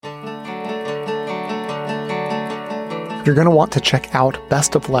you're going to want to check out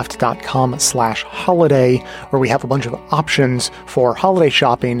bestofleft.com/holiday, where we have a bunch of options for holiday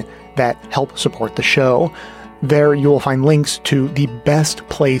shopping that help support the show. There you will find links to the best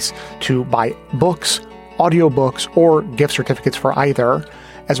place to buy books, audiobooks, or gift certificates for either,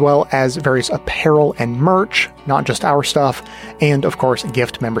 as well as various apparel and merch, not just our stuff, and of course,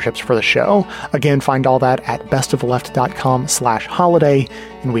 gift memberships for the show. Again, find all that at bestofleft.com/holiday,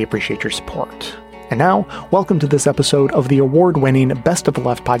 and we appreciate your support. And now, welcome to this episode of the award-winning Best of the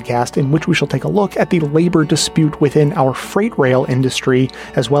Left podcast, in which we shall take a look at the labor dispute within our freight rail industry,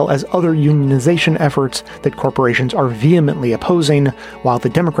 as well as other unionization efforts that corporations are vehemently opposing, while the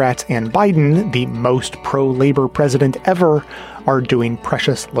Democrats and Biden, the most pro-labor president ever, are doing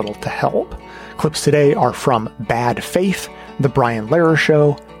precious little to help. Clips today are from Bad Faith, The Brian Lehrer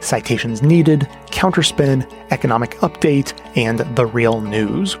Show, Citations Needed, Counterspin, Economic Update, and The Real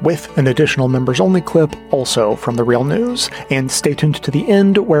News, with an additional members-only clip also from The Real News. And stay tuned to the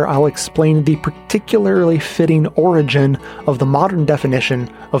end, where I'll explain the particularly fitting origin of the modern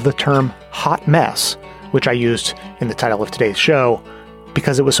definition of the term hot mess, which I used in the title of today's show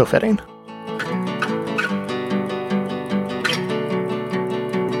because it was so fitting.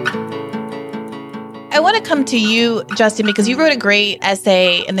 I want to come to you, Justin, because you wrote a great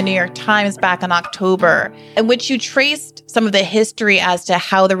essay in the New York Times back in October, in which you traced some of the history as to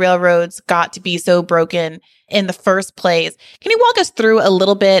how the railroads got to be so broken in the first place. Can you walk us through a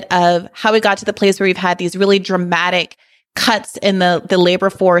little bit of how we got to the place where we've had these really dramatic cuts in the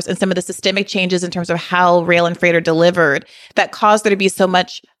labor force and some of the systemic changes in terms of how rail and freight are delivered that caused there to be so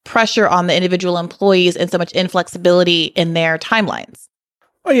much pressure on the individual employees and so much inflexibility in their timelines?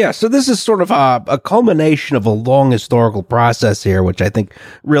 Oh, yeah. So this is sort of a culmination of a long historical process here, which I think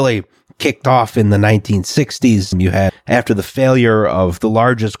really kicked off in the 1960s. You had, after the failure of the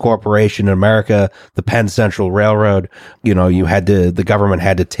largest corporation in America, the Penn Central Railroad, the government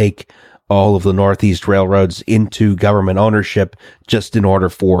had to take all of the Northeast railroads into government ownership just in order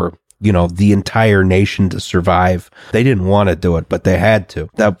for the entire nation to survive. They didn't want to do it, but they had to.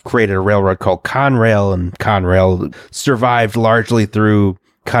 That created a railroad called Conrail, and Conrail survived largely through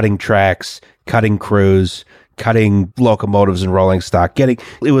cutting tracks, cutting crews, cutting locomotives and rolling stock. It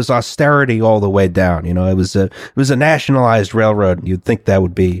was austerity all the way down. It was a nationalized railroad. You'd think that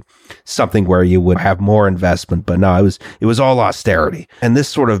would be something where you would have more investment, but no, it was all austerity. And this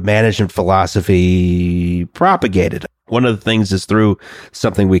sort of management philosophy propagated. One of the things is through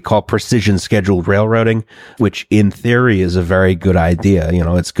something we call precision scheduled railroading, which in theory is a very good idea.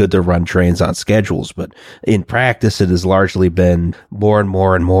 It's good to run trains on schedules, but in practice, it has largely been more and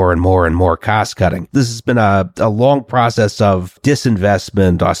more cost cutting. This has been a long process of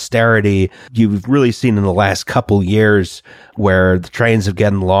disinvestment, austerity. You've really seen in the last couple years where the trains have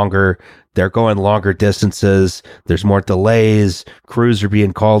gotten longer. They're going longer distances. There's more delays. Crews are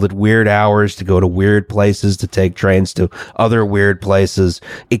being called at weird hours to go to weird places to take trains to other weird places.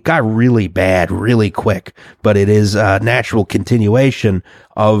 It got really bad really quick, but it is a natural continuation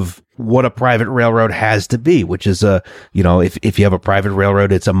of what a private railroad has to be, which is if you have a private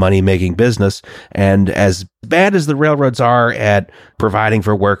railroad, it's a money-making business. And as bad as the railroads are at providing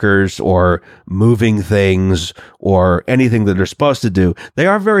for workers or moving things or anything that they're supposed to do, they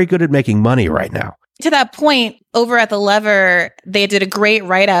are very good at making money right now. To that point, over at The Lever, they did a great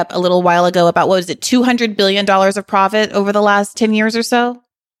write-up a little while ago about, $200 billion of profit over the last 10 years or so?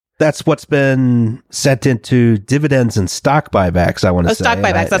 That's what's been sent into dividends and stock buybacks, I want to say. Stock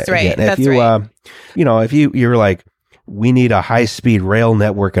buybacks, that's right. If you're like, we need a high-speed rail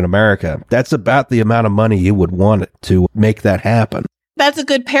network in America, that's about the amount of money you would want to make that happen. That's a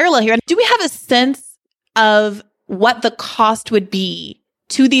good parallel here. Do we have a sense of what the cost would be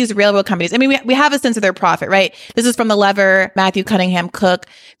to these railroad companies? I mean, we have a sense of their profit, right? This is from The Lever, Matthew Cunningham Cook.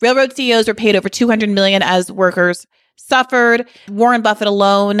 Railroad CEOs were paid over $200 million as workers suffered. Warren Buffett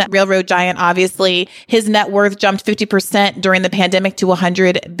alone, railroad giant, obviously, his net worth jumped 50% during the pandemic to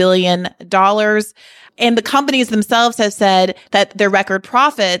 $100 billion. And the companies themselves have said that their record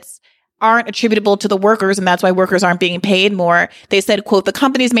profits aren't attributable to the workers, and that's why workers aren't being paid more. They said, quote, the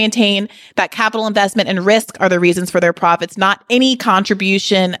companies maintain that capital investment and risk are the reasons for their profits, not any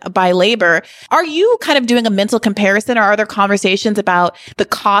contribution by labor. Are you kind of doing a mental comparison, or are there conversations about the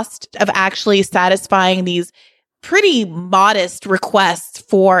cost of actually satisfying these pretty modest requests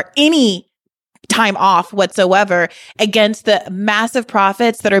for any time off whatsoever against the massive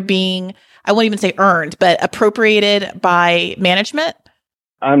profits that are being, I won't even say earned, but appropriated by management?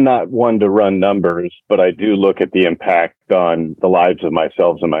 I'm not one to run numbers, but I do look at the impact on the lives of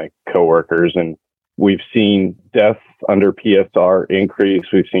myself and my coworkers. And We've seen deaths under PSR increase.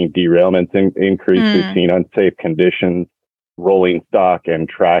 We've seen derailments increase. We've seen unsafe conditions. Rolling stock and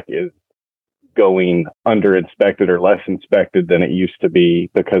track is going under inspected or less inspected than it used to be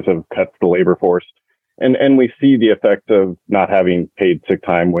because of cuts to the labor force. And we see the effect of not having paid sick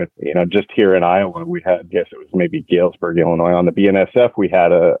time with, just here in Iowa, we had, I guess it was maybe Galesburg, Illinois, on the BNSF, we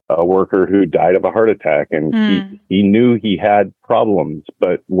had a worker who died of a heart attack, and he knew he had problems,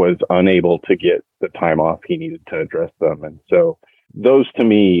 but was unable to get the time off he needed to address them. And so those to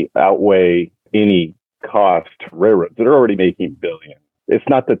me outweigh any cost to railroads that are already making billions. It's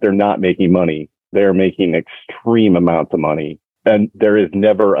not that they're not making money. They're making extreme amounts of money. And there is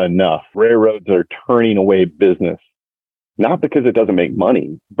never enough. Railroads are turning away business, not because it doesn't make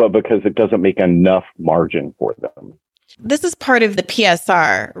money, but because it doesn't make enough margin for them. This is part of the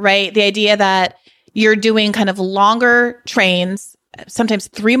PSR, right? The idea that you're doing kind of longer trains, sometimes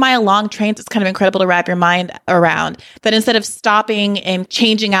 3-mile long trains. It's kind of incredible to wrap your mind around that. Instead of stopping and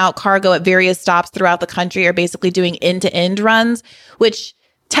changing out cargo at various stops throughout the country, you're basically doing end-to-end runs, which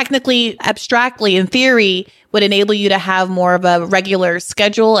technically, abstractly, in theory, would enable you to have more of a regular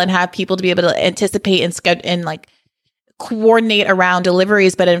schedule and have people to be able to anticipate and like coordinate around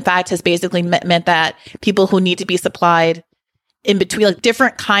deliveries. But in fact, has basically meant that people who need to be supplied in between, like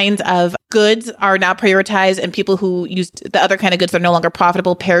different kinds of goods, are now prioritized, and people who use the other kind of goods that are no longer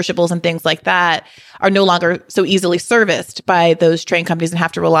profitable, perishables and things like that, are no longer so easily serviced by those train companies and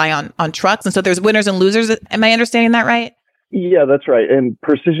have to rely on trucks. And so there's winners and losers. Am I understanding that right? Yeah, that's right. And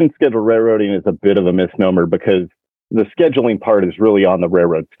precision scheduled railroading is a bit of a misnomer because the scheduling part is really on the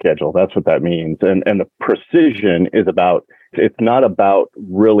railroad schedule. That's what that means. And the precision is it's not about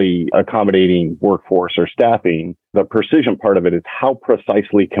really accommodating workforce or staffing. The precision part of it is how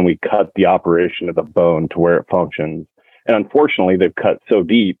precisely can we cut the operation of the bone to where it functions. And unfortunately, they've cut so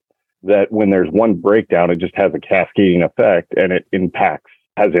deep that when there's one breakdown, it just has a cascading effect, and it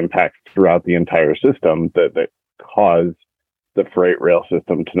has impacts throughout the entire system that cause the freight rail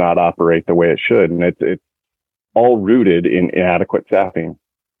system to not operate the way it should. And it's all rooted in inadequate staffing.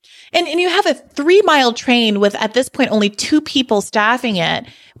 And you have a 3-mile train with, at this point, only 2 people staffing it.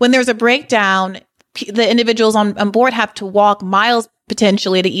 When there's a breakdown, the individuals on board have to walk miles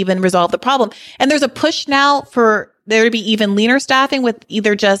potentially to even resolve the problem. And there's a push now for there to be even leaner staffing with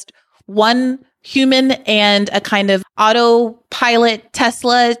either just one human and a kind of autopilot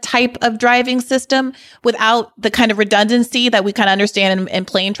Tesla type of driving system without the kind of redundancy that we kind of understand in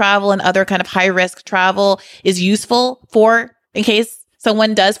plane travel and other kind of high risk travel is useful for in case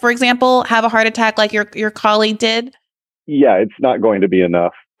someone does, for example, have a heart attack like your colleague did. Yeah, it's not going to be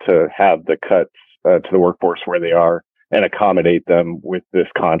enough to have the cuts to the workforce where they are and accommodate them with this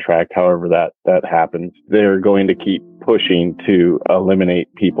contract. However that happens, they're going to keep pushing to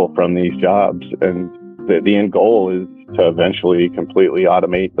eliminate people from these jobs. And the end goal is to eventually completely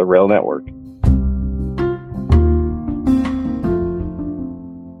automate the rail network.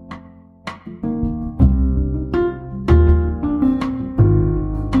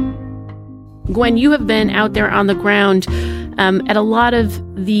 Gwen, you have been out there on the ground at a lot of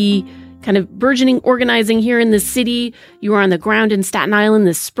the kind of burgeoning organizing here in the city. You were on the ground in Staten Island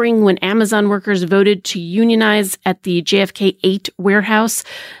this spring when Amazon workers voted to unionize at the JFK 8 warehouse.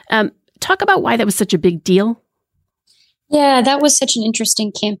 Talk about why that was such a big deal. Yeah, that was such an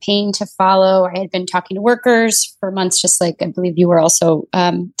interesting campaign to follow. I had been talking to workers for months, just like I believe you were also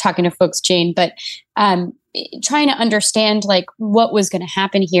talking to folks, Jane, but trying to understand like what was going to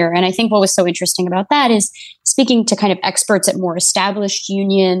happen here. And I think what was so interesting about that is speaking to kind of experts at more established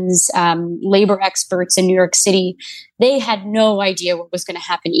unions, labor experts in New York City, they had no idea what was going to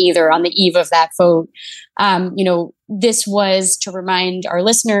happen either on the eve of that vote. This was, to remind our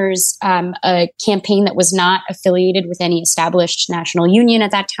listeners, a campaign that was not affiliated with any established national union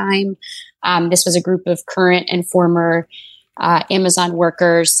at that time. This was a group of current and former Amazon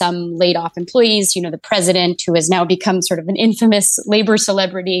workers, some laid off employees, the president, who has now become sort of an infamous labor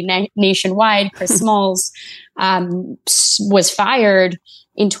celebrity nationwide, Chris Smalls, was fired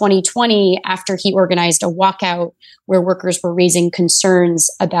in 2020 after he organized a walkout where workers were raising concerns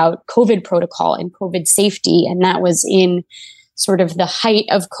about COVID protocol and COVID safety. And that was in sort of the height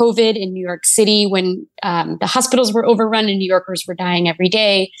of COVID in New York City when the hospitals were overrun and New Yorkers were dying every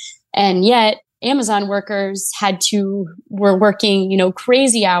day. And yet Amazon workers were working,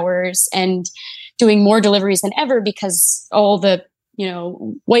 crazy hours and doing more deliveries than ever because all the,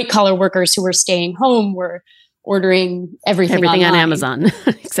 white collar workers who were staying home were ordering everything on Amazon.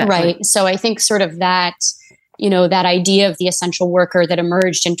 Exactly. Right. So I think sort of that, that idea of the essential worker that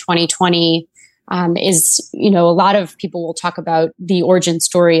emerged in 2020 is, a lot of people will talk about the origin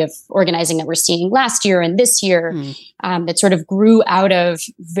story of organizing that we're seeing last year and this year, that sort of grew out of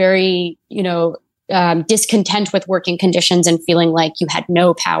very, discontent with working conditions and feeling like you had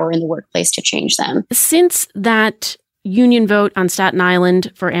no power in the workplace to change them. Since that union vote on Staten Island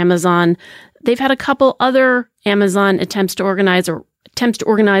for Amazon, they've had a couple other Amazon attempts to organize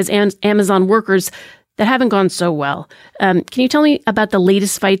Amazon workers that haven't gone so well. Can you tell me about the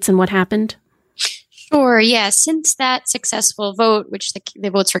latest fights and what happened? Sure. Yeah. Since that successful vote, which the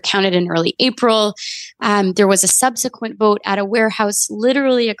votes were counted in early April, there was a subsequent vote at a warehouse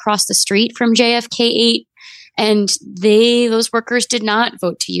literally across the street from JFK 8. And those workers did not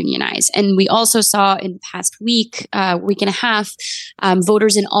vote to unionize. And we also saw in the past week and a half,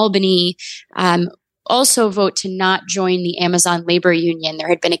 voters in Albany also vote to not join the Amazon labor union. There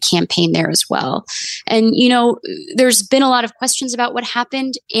had been a campaign there as well. And, there's been a lot of questions about what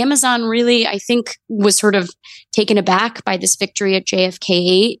happened. Amazon really, I think, was sort of taken aback by this victory at JFK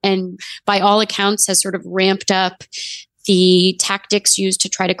 8, and by all accounts has sort of ramped up the tactics used to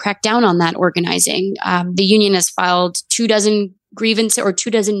try to crack down on that organizing. The union has filed 24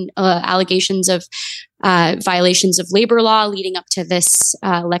 allegations of violations of labor law leading up to this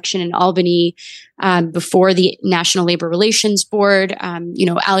election in Albany before the National Labor Relations Board,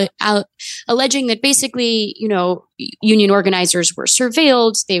 alleging that basically, union organizers were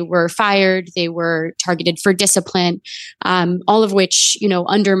surveilled, they were fired, they were targeted for discipline, all of which,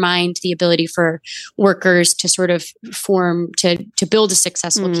 undermined the ability for workers to sort of to build a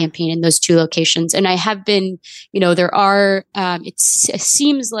successful campaign in those two locations. And I have been, there are, it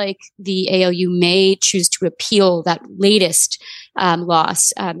seems like the ALU may choose to appeal that latest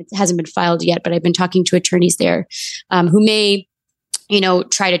loss. It hasn't been filed yet, but I've been talking to attorneys there who may,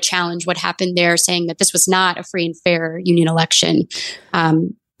 try to challenge what happened there, saying that this was not a free and fair union election.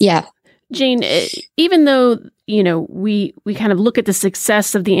 Jane, even though, we kind of look at the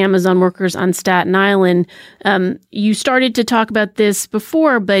success of the Amazon workers on Staten Island, you started to talk about this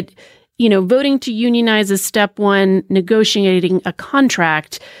before, but voting to unionize is step one. Negotiating a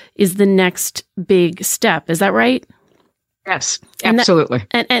contract is the next big step. Is that right? Yes, absolutely.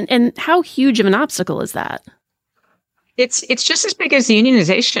 And how huge of an obstacle is that? It's just as big as the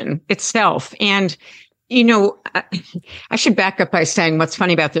unionization itself. And, I should back up by saying what's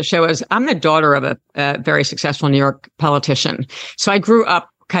funny about this show is I'm the daughter of a very successful New York politician. So I grew up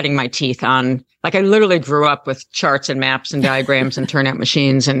cutting my teeth on, I literally grew up with charts and maps and diagrams and turnout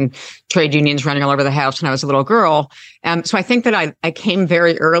machines and trade unions running all over the house when I was a little girl. So I think that I came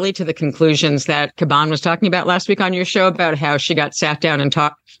very early to the conclusions that Caban was talking about last week on your show about how she got sat down and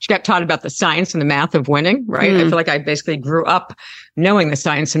she got taught about the science and the math of winning, right? I feel like I basically grew up knowing the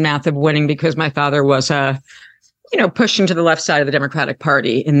science and math of winning because my father was pushing to the left side of the Democratic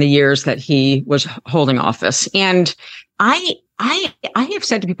Party in the years that he was holding office. And I have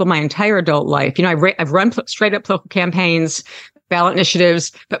said to people my entire adult life, I've run straight up political campaigns, ballot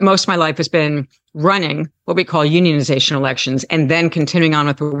initiatives, but most of my life has been running what we call unionization elections and then continuing on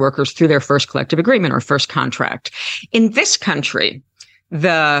with the workers through their first collective agreement or first contract. In this country,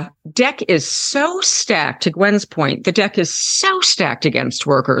 the deck is so stacked, to Gwen's point, the deck is so stacked against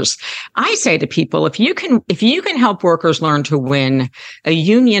workers. I say to people, if you can help workers learn to win a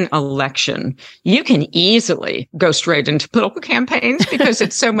union election, you can easily go straight into political campaigns because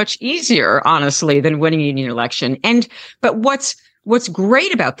it's so much easier, honestly, than winning a union election. But what's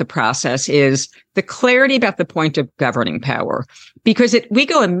great about the process is the clarity about the point of governing power, because we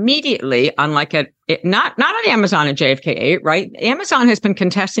go immediately on not on Amazon at JFK 8, right? Amazon has been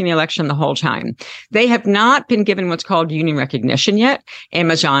contesting the election the whole time. They have not been given what's called union recognition yet.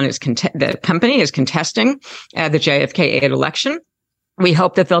 Amazon the company is contesting the JFK 8 election. We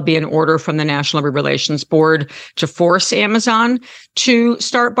hope that there'll be an order from the National Labor Relations Board to force Amazon to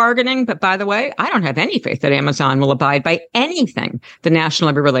start bargaining. But by the way, I don't have any faith that Amazon will abide by anything the National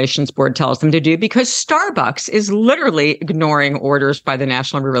Labor Relations Board tells them to do, because Starbucks is literally ignoring orders by the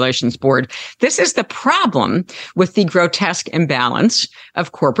National Labor Relations Board. This is the problem with the grotesque imbalance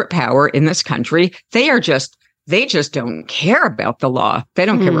of corporate power in this country. They just don't care about the law. They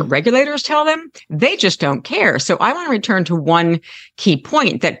don't care what regulators tell them. They just don't care. So I want to return to one key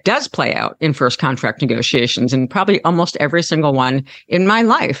point that does play out in first contract negotiations, and probably almost every single one in my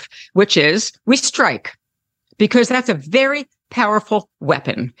life, which is we strike, because that's a very powerful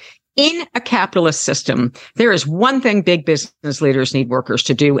weapon. In a capitalist system, there is one thing big business leaders need workers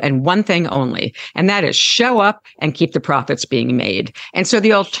to do, and one thing only, and that is show up and keep the profits being made. And so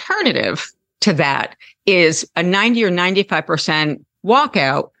the alternative to that is a 90 or 95%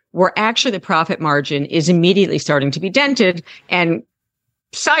 walkout where actually the profit margin is immediately starting to be dented. And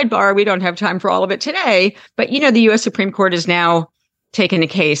sidebar, we don't have time for all of it today, but, the U.S. Supreme Court is now taken a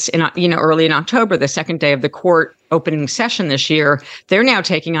case in, early in October, the second day of the court opening session this year. They're now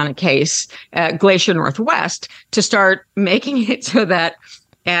taking on a case, Glacier Northwest, to start making it so that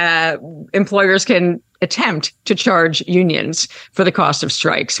employers can attempt to charge unions for the cost of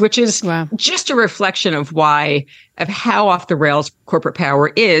strikes, which is just a reflection of how off the rails corporate power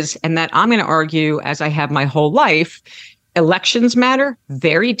is. And that I'm going to argue, as I have my whole life, elections matter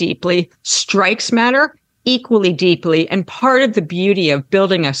very deeply. Strikes matter equally deeply. And part of the beauty of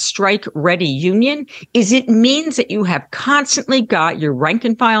building a strike-ready union is it means that you have constantly got your rank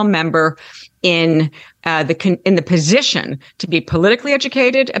and file member in the position to be politically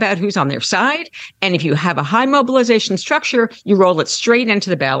educated about who's on their side. And if you have a high mobilization structure, you roll it straight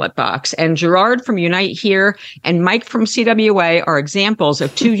into the ballot box. And Gerard from Unite Here and Mike from CWA are examples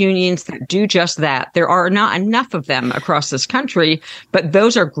of two unions that do just that. There are not enough of them across this country, but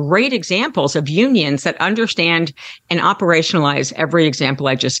those are great examples of unions that understand and operationalize every example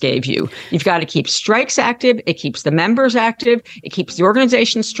I just gave you. You've got to keep strikes active. It keeps the members active. It keeps the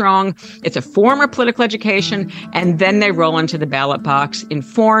organization strong. It's a form of political education, and then they roll into the ballot box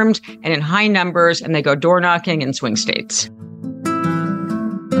informed and in high numbers, and they go door knocking in swing states.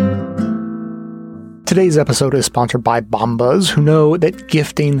 Today's episode is sponsored by Bombas, who know that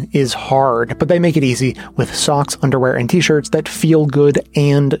gifting is hard, but they make it easy with socks, underwear, and t-shirts that feel good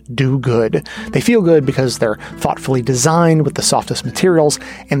and do good. They feel good because they're thoughtfully designed with the softest materials,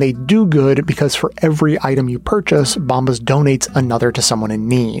 and they do good because for every item you purchase, Bombas donates another to someone in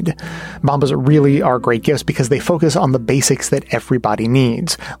need. Bombas really are great gifts because they focus on the basics that everybody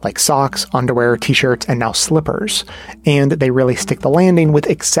needs, like socks, underwear, t-shirts, and now slippers. And they really stick the landing with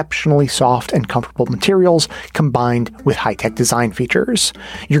exceptionally soft and comfortable materials combined with high-tech design features.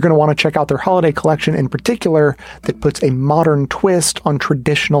 You're going to want to check out their holiday collection in particular that puts a modern twist on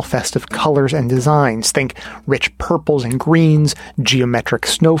traditional festive colors and designs. Think rich purples and greens, geometric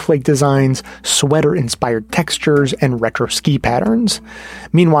snowflake designs, sweater-inspired textures, and retro ski patterns.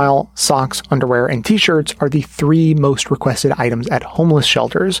 Meanwhile, socks, underwear, and t-shirts are the three most requested items at homeless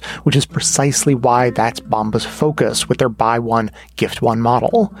shelters, which is precisely why that's Bombas' focus with their buy one, gift one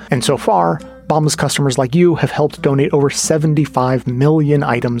model. And so far, Bombas customers like you have helped donate over 75 million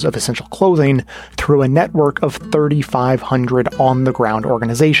items of essential clothing through a network of 3,500 on-the-ground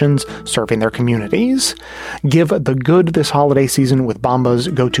organizations serving their communities. Give the good this holiday season with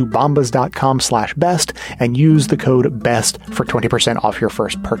Bombas. Go to bombas.com/best and use the code BEST for 20% off your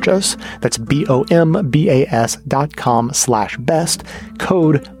first purchase. That's BOMBAS.com/best,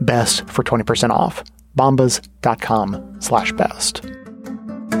 code BEST for 20% off. bombas.com/best.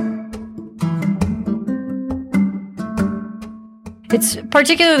 It's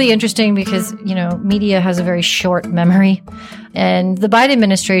particularly interesting because, media has a very short memory. And the Biden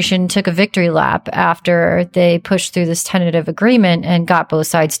administration took a victory lap after they pushed through this tentative agreement and got both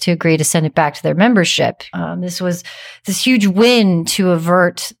sides to agree to send it back to their membership. This was this huge win to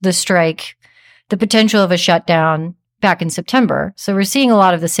avert the strike, the potential of a shutdown back in September. So we're seeing a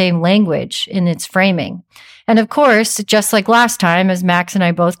lot of the same language in its framing. And of course, just like last time, as Max and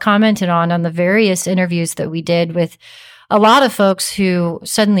I both commented on the various interviews that we did with a lot of folks who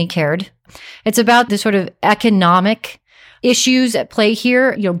suddenly cared. It's about the sort of economic issues at play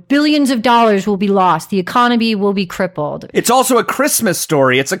here. Billions of dollars will be lost. The economy will be crippled. It's also a Christmas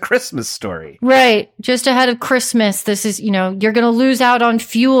story. It's a Christmas story. Right. Just ahead of Christmas, this is, you're going to lose out on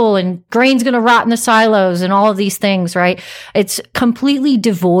fuel and grain's going to rot in the silos and all of these things, right? It's completely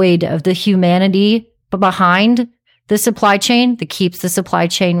devoid of the humanity behind the supply chain that keeps the supply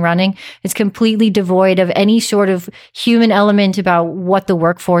chain running. Is completely devoid of any sort of human element about what the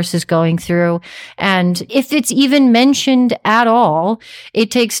workforce is going through. And if it's even mentioned at all,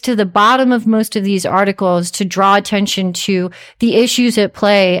 it takes to the bottom of most of these articles to draw attention to the issues at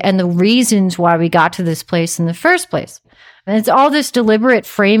play and the reasons why we got to this place in the first place. And it's all this deliberate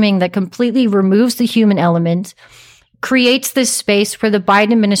framing that completely removes the human element, creates this space where the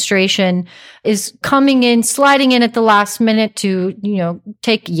Biden administration is coming in, sliding in at the last minute to,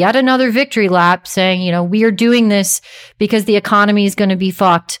 take yet another victory lap saying, we are doing this because the economy is going to be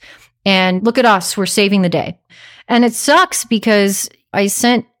fucked. And look at us, we're saving the day. And it sucks because I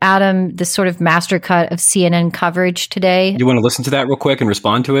sent Adam this sort of master cut of CNN coverage today. You want to listen to that real quick and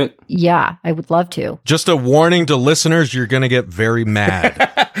respond to it? Yeah, I would love to. Just a warning to listeners, you're going to get very mad.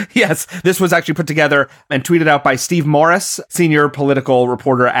 Yes, this was actually put together and tweeted out by Steve Morris, senior political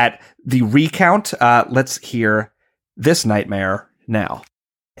reporter at The Recount. Let's hear this nightmare now.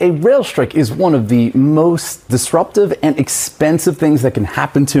 A rail strike is one of the most disruptive and expensive things that can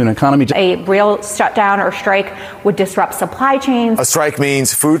happen to an economy. A rail shutdown or strike would disrupt supply chains. A strike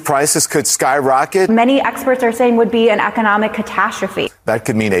means food prices could skyrocket. Many experts are saying would be an economic catastrophe. That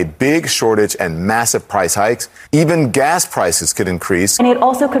could mean a big shortage and massive price hikes. Even gas prices could increase. And it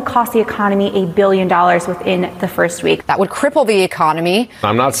also could cost the economy $1 billion within the first week. That would cripple the economy.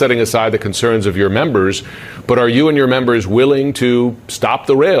 I'm not setting aside the concerns of your members, but are you and your members willing to stop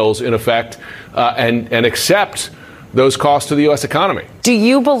the rails, in effect, and accept those costs to the U.S. economy? Do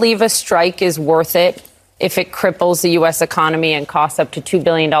you believe a strike is worth it if it cripples the U.S. economy and costs up to $2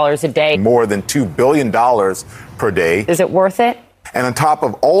 billion a day? More than $2 billion per day. Is it worth it? And on top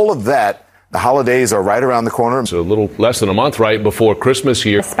of all of that, the holidays are right around the corner. It's a little less than a month right before Christmas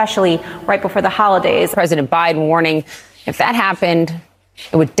here. Especially right before the holidays. President Biden warning, if that happened,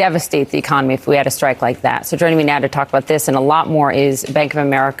 it would devastate the economy if we had a strike like that. So joining me now to talk about this and a lot more is Bank of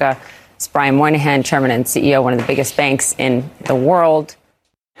America. It's Brian Moynihan, chairman and CEO, one of the biggest banks in the world.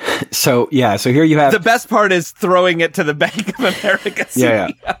 So here you have... The best part is throwing it to the Bank of America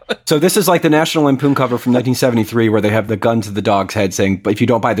CEO. Yeah. So this is like the National Lampoon cover from 1973 where they have the gun to the dog's head saying, but if you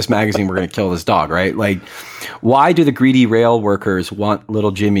don't buy this magazine, we're going to kill this dog, right? Like, why do the greedy rail workers want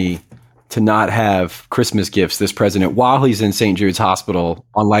little Jimmy to not have Christmas gifts, this president, while he's in St. Jude's Hospital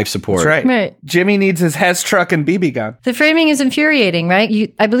on life support? That's right. Jimmy needs his Hess truck and BB gun. The framing is infuriating,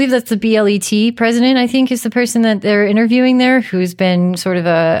 right? I believe that's the BLET president, I think, is the person that they're interviewing there, who's been sort of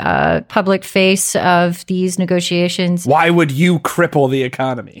a public face of these negotiations. Why would you cripple the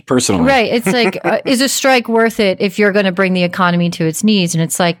economy? Personally. Right. It's like, is a strike worth it if you're going to bring the economy to its knees? And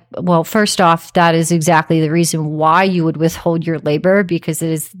it's like, well, first off, that is exactly the reason why you would withhold your labor, because it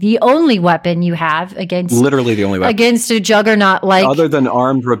is the only weapon you have against literally the only weapon against a juggernaut like other than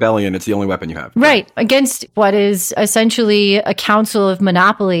armed rebellion. It's the only weapon you have, right? Against what is essentially a council of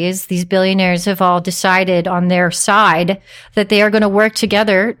monopolies. These billionaires have all decided on their side that they are going to work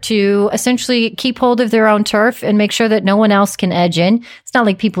together to essentially keep hold of their own turf and make sure that no one else can edge in. It's not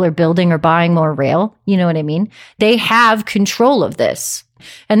like people are building or buying more rail. You know what I mean? They have control of this,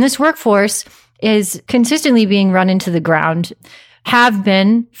 and this workforce is consistently being run into the ground. Have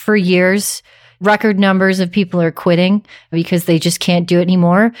been for years. Record numbers of people are quitting because they just can't do it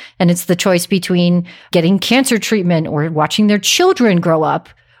anymore. And it's the choice between getting cancer treatment or watching their children grow up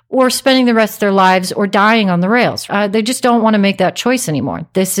or spending the rest of their lives or dying on the rails. They just don't want to make that choice anymore.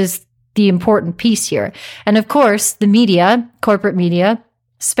 This is the important piece here. And of course, the media, corporate media,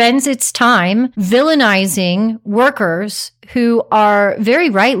 spends its time villainizing workers who are very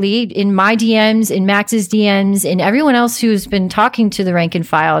rightly in my DMs, in Max's DMs, in everyone else who's been talking to the rank and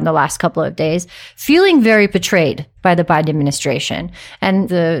file in the last couple of days, feeling very betrayed by the Biden administration. And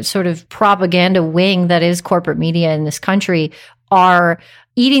the sort of propaganda wing that is corporate media in this country are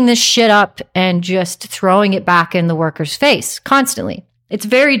eating this shit up and just throwing it back in the workers' face constantly. It's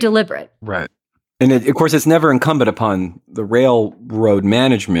very deliberate. Right. And of course, it's never incumbent upon the railroad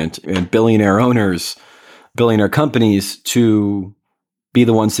management and billionaire owners, billionaire companies to be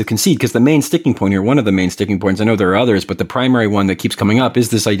the ones to concede. Because the main sticking point here, one of the main sticking points, I know there are others, but the primary one that keeps coming up is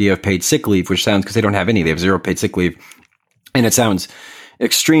this idea of paid sick leave, which sounds, because they don't have any, they have zero paid sick leave. And it sounds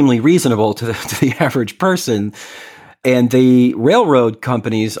extremely reasonable to the average person. And the railroad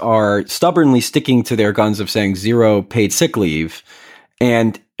companies are stubbornly sticking to their guns of saying zero paid sick leave.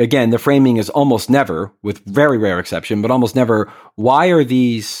 And again, the framing is almost never, with very rare exception, but almost never, why are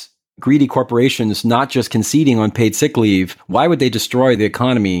these greedy corporations not just conceding on paid sick leave? Why would they destroy the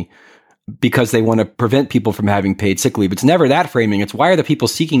economy because they want to prevent people from having paid sick leave? It's never that framing. It's why are the people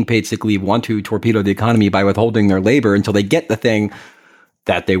seeking paid sick leave want to torpedo the economy by withholding their labor until they get the thing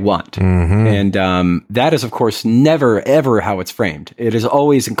that they want. Mm-hmm. And that is, of course, never, ever how it's framed. It is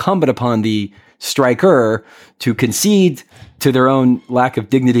always incumbent upon the striker to concede to their own lack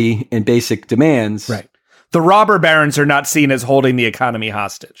of dignity and basic demands. Right. The robber barons are not seen as holding the economy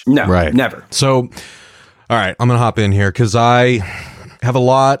hostage. No, right. Never. So, all right, I'm going to hop in here because I have a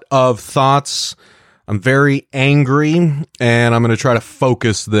lot of thoughts. I'm very angry, and I'm going to try to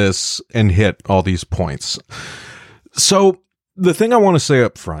focus this and hit all these points. So, the thing I want to say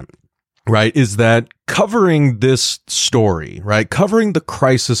up front, right, is that covering this story, right, covering the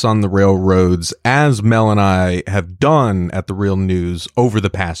crisis on the railroads, as Mel and I have done at The Real News over the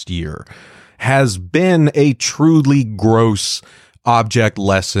past year, has been a truly gross object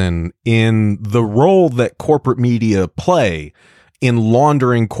lesson in the role that corporate media play in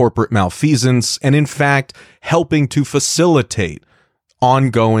laundering corporate malfeasance and, in fact, helping to facilitate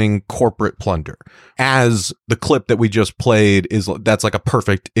ongoing corporate plunder. As the clip that we just played that's like a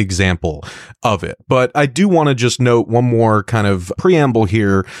perfect example of it. But I do want to just note one more kind of preamble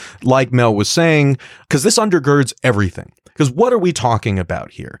here, like Mel was saying, because this undergirds everything. Because what are we talking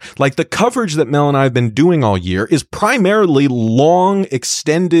about here? Like, the coverage that Mel and I have been doing all year is primarily long,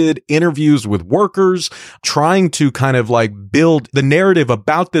 extended interviews with workers, trying to kind of like build the narrative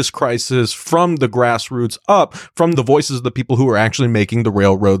about this crisis from the grassroots up, from the voices of the people who are actually making the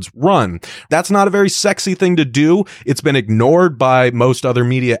railroads run. That's not a very sexy thing to do. It's been ignored by most other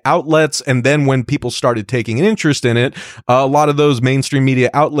media outlets. And then when people started taking an interest in it, a lot of those mainstream media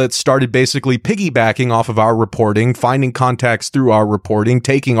outlets started basically piggybacking off of our reporting, finding contacts through our reporting,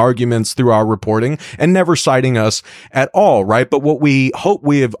 taking arguments through our reporting, and never citing us at all, right? But what we hope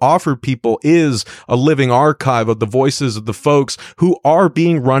we have offered people is a living archive of the voices of the folks who are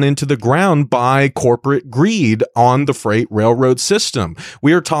being run into the ground by corporate greed on the freight railroad system.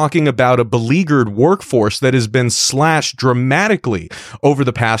 We are talking about a beleaguered workforce that has been slashed dramatically over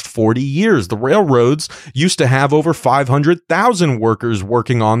the past 40 years. The railroads used to have over 500,000 workers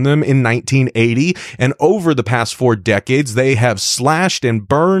working on them in 1980, and over the past 4 decades, they have slashed and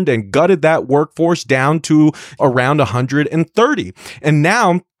burned and gutted that workforce down to around 130. And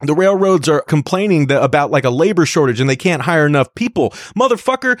now the railroads are complaining about like a labor shortage and they can't hire enough people.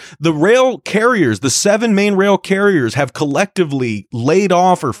 Motherfucker, the rail carriers, the 7 main rail carriers have collectively laid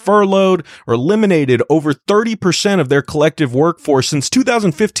off or furloughed or eliminated over 30% of their collective workforce since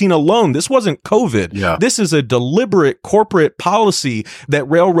 2015 alone. This wasn't COVID. Yeah. This is a deliberate corporate policy that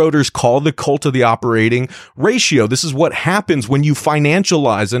railroaders call the cult of the operating ratio. This is what happens when you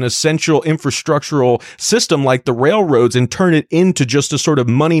financialize an essential infrastructural system like the railroads and turn it into just a sort of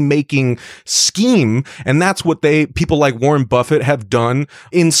money-making scheme. And that's what people like Warren Buffett have done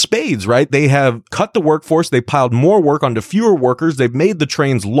in spades, right? They have cut the workforce. They piled more work onto fewer workers. They've made the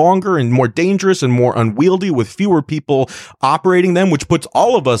trains longer and more dangerous and more unwieldy with fewer people operating them, which puts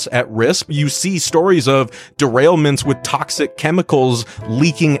all of us at risk. You see stories of derailments with toxic chemicals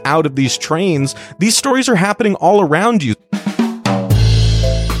leaking out of these trains. These stories are happening all around you.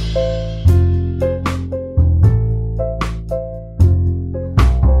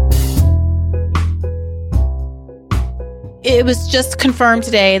 It was just confirmed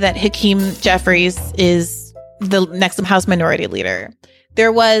today that Hakeem Jeffries is the next House Minority Leader.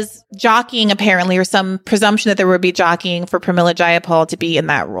 There was jockeying, apparently, or some presumption that there would be jockeying for Pramila Jayapal to be in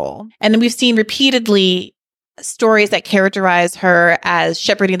that role. And we've seen repeatedly stories that characterize her as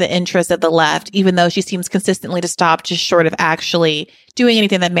shepherding the interests of the left, even though she seems consistently to stop just short of actually doing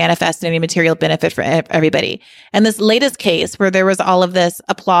anything that manifests in any material benefit for everybody. And this latest case where there was all of this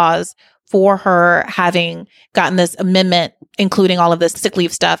applause for her having gotten this amendment, including all of this sick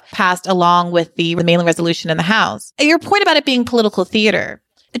leave stuff, passed along with the remaining resolution in the House. Your point about it being political theater,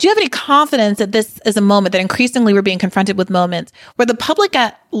 do you have any confidence that this is a moment that increasingly we're being confronted with moments where the public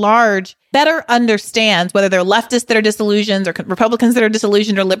at large better understands, whether they're leftists that are disillusioned or Republicans that are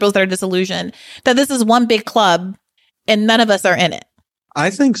disillusioned or liberals that are disillusioned, that this is one big club and none of us are in it? I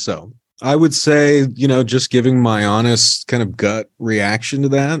think so. I would say, just giving my honest kind of gut reaction to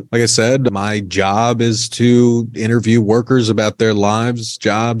that. Like I said, my job is to interview workers about their lives,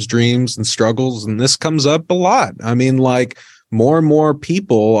 jobs, dreams, and struggles. And this comes up a lot. I mean, like, more and more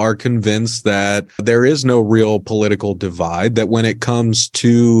people are convinced that there is no real political divide, that when it comes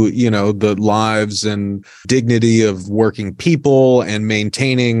to, the lives and dignity of working people and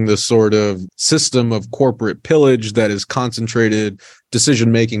maintaining the sort of system of corporate pillage that is concentrated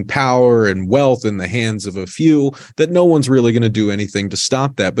decision-making power and wealth in the hands of a few, that no one's really going to do anything to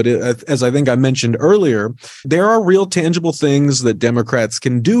stop that. But as I think I mentioned earlier, there are real tangible things that Democrats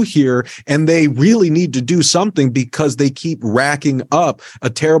can do here, and they really need to do something because they keep racking up a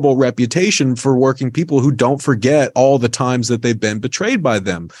terrible reputation for working people who don't forget all the times that they've been betrayed by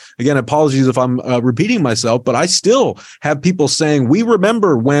them. Again, apologies if I'm repeating myself, but I still have people saying, we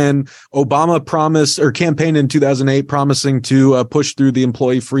remember when Obama promised or campaigned in 2008 promising to push through the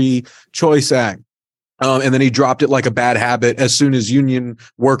Employee Free Choice Act. And then he dropped it like a bad habit as soon as union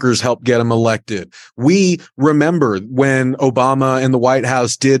workers helped get him elected. We remember when Obama and the White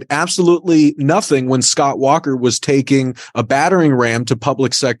House did absolutely nothing when Scott Walker was taking a battering ram to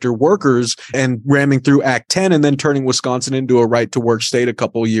public sector workers and ramming through Act 10 and then turning Wisconsin into a right to work state a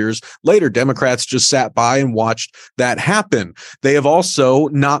couple of years later. Democrats just sat by and watched that happen. They have also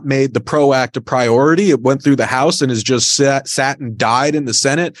not made the PRO Act a priority. It went through the House and has just sat and died in the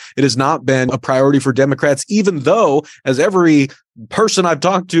Senate. It has not been a priority for Democrats, even though, as every person I've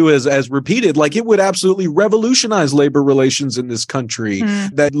talked to has repeated, like, it would absolutely revolutionize labor relations in this country.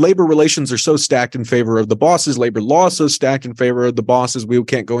 That labor relations are so stacked in favor of the bosses, labor law is so stacked in favor of the bosses. We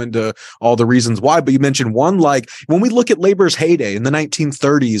can't go into all the reasons why, but you mentioned one, like when we look at labor's heyday in the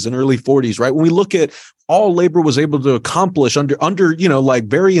 1930s and early 40s, right? When we look at all labor was able to accomplish under, you know, like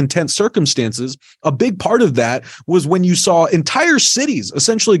very intense circumstances, a big part of that was when you saw entire cities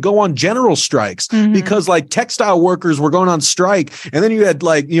essentially go on general strikes because like textile workers were going on strike. And then you had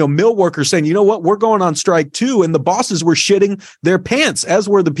like, you know, mill workers saying, you know what, we're going on strike too. And the bosses were shitting their pants, as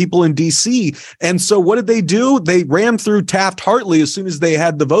were the people in DC. And so what did they do? They ran through Taft-Hartley as soon as they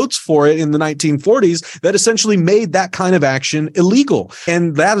had the votes for it in the 1940s that essentially made that kind of action illegal.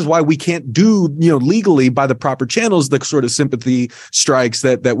 And that is why we can't do, you know, legally by the proper channels, the sort of sympathy strikes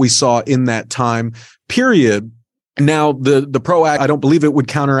that we saw in that time period. Now, the PRO Act, I don't believe it would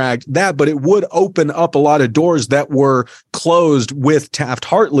counteract that, but it would open up a lot of doors that were closed with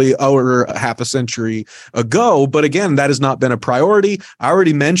Taft-Hartley over half a century ago. But again, that has not been a priority. I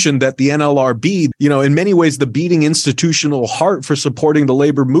already mentioned that the NLRB, you know, in many ways, the beating institutional heart for supporting the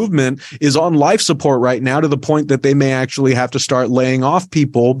labor movement is on life support right now, to the point that they may actually have to start laying off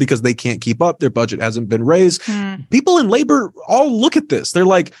people because they can't keep up. Their budget hasn't been raised. People in labor all look at this. They're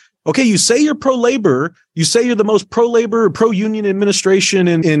like, okay, you say you're pro-labor, you say you're the most pro-labor, pro-union administration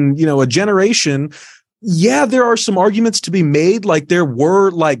in you know, a generation. Yeah, there are some arguments to be made. Like there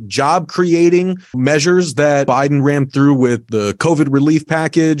were like job creating measures that Biden ran through with the COVID relief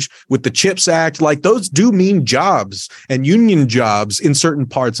package, with the CHIPS Act. Like those do mean jobs and union jobs in certain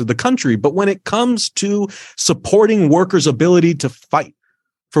parts of the country. But when it comes to supporting workers' ability to fight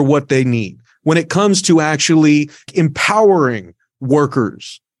for what they need, when it comes to actually empowering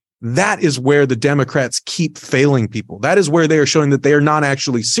workers, that is where the Democrats keep failing people. That is where they are showing that they are not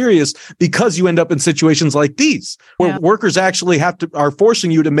actually serious, because you end up in situations like these where workers actually are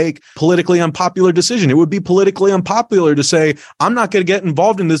forcing you to make politically unpopular decision. It would be politically unpopular to say, I'm not going to get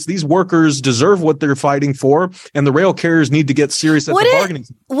involved in this. These workers deserve what they're fighting for, and the rail carriers need to get serious at the bargaining.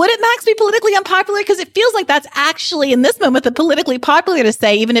 Would it, Max, be politically unpopular? Because it feels like that's actually in this moment the politically popular to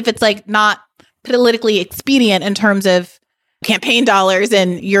say, even if it's like not politically expedient in terms of campaign dollars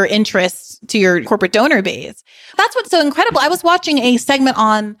and your interests to your corporate donor base. That's what's so incredible. I was watching a segment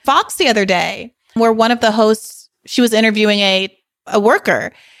on Fox the other day where one of the hosts, she was interviewing a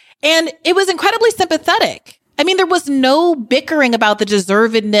worker, and it was incredibly sympathetic. I mean, there was no bickering about the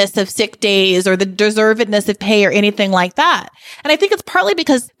deservedness of sick days or the deservedness of pay or anything like that. And I think it's partly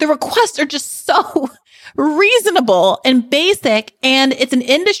because the requests are just so reasonable and basic, and it's an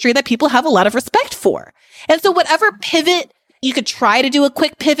industry that people have a lot of respect for. And so whatever pivot, you could try to do a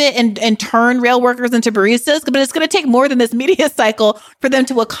quick pivot and turn rail workers into baristas, but it's going to take more than this media cycle for them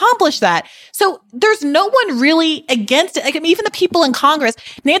to accomplish that. So there's no one really against it. Like, I mean, even the people in Congress,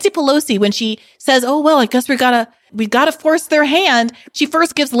 Nancy Pelosi, when she says, oh, well, I guess we gotta force their hand, she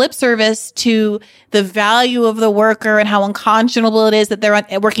first gives lip service to the value of the worker and how unconscionable it is that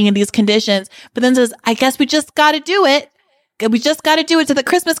they're working in these conditions, but then says, I guess we just got to do it. We just got to do it so the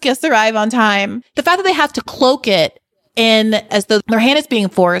Christmas gifts arrive on time. The fact that they have to cloak it in as though their hand is being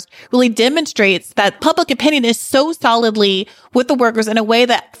forced really demonstrates that public opinion is so solidly with the workers in a way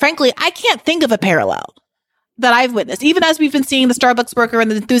that, frankly, I can't think of a parallel that I've witnessed. Even as we've been seeing the Starbucks worker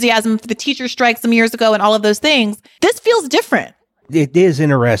and the enthusiasm for the teacher strike some years ago and all of those things, this feels different. It is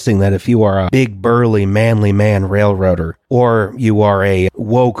interesting that if you are a big, burly, manly man railroader, or you are a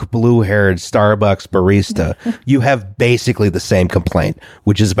woke, blue-haired Starbucks barista, you have basically the same complaint,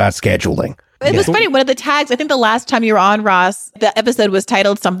 which is about scheduling. It was funny. One of the tags, I think the last time you were on, Ross, the episode was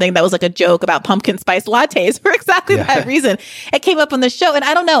titled something that was like a joke about pumpkin spice lattes for exactly that reason. It came up on the show. And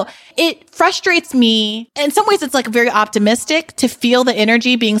I don't know, it frustrates me. In some ways, it's like very optimistic to feel the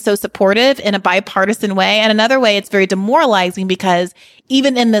energy being so supportive in a bipartisan way. And another way, it's very demoralizing because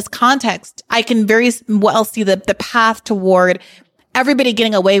even in this context, I can very well see the path toward everybody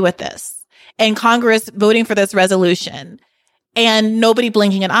getting away with this and Congress voting for this resolution and nobody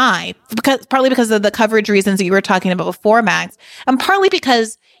blinking an eye, partly because of the coverage reasons that you were talking about before, Max, and partly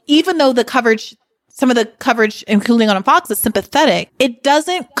because even though some of the coverage, including on Fox, is sympathetic, it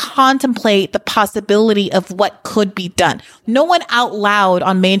doesn't contemplate the possibility of what could be done. No one out loud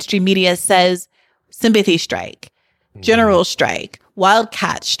on mainstream media says sympathy strike, general strike,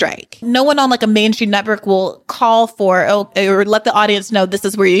 wildcat strike. No one on like a mainstream network will call for or let the audience know this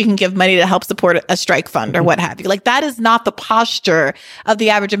is where you can give money to help support a strike fund or what have you. Like that is not the posture of the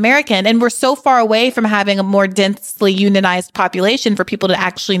average American. And we're so far away from having a more densely unionized population for people to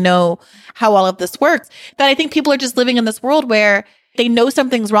actually know how all of this works that I think people are just living in this world where they know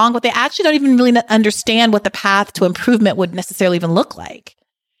something's wrong, but they actually don't even really understand what the path to improvement would necessarily even look like.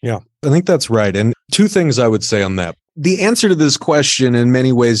 Yeah, I think that's right. And two things I would say on that. The answer to this question in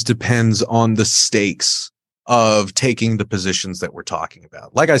many ways depends on the stakes of taking the positions that we're talking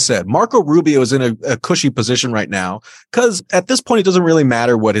about. Like I said, Marco Rubio is in a cushy position right now because at this point, it doesn't really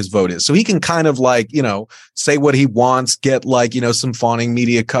matter what his vote is. So he can kind of say what he wants, get some fawning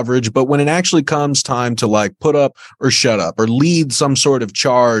media coverage. But when it actually comes time to put up or shut up or lead some sort of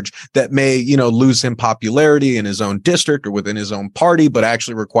charge that may, lose him popularity in his own district or within his own party, but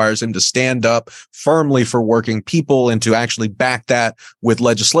actually requires him to stand up firmly for working people and to actually back that with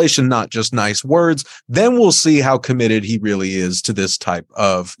legislation, not just nice words, then we'll see how committed he really is to this type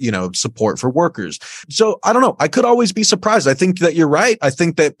of, support for workers. So I don't know. I could always be surprised. I think that you're right. I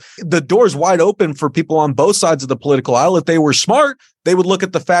think that the door's wide open for people on both sides of the political aisle. If they were smart, they would look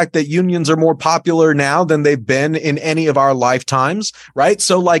at the fact that unions are more popular now than they've been in any of our lifetimes, right?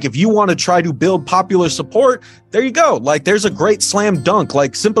 So if you want to try to build popular support, there you go. There's a great slam dunk,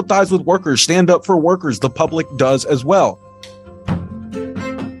 sympathize with workers, stand up for workers. The public does as well.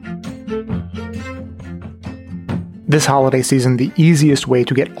 This holiday season, the easiest way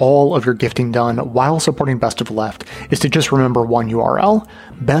to get all of your gifting done while supporting Best of the Left is to just remember one URL,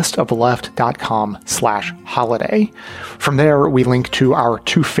 bestoftheleft.com/holiday. From there, we link to our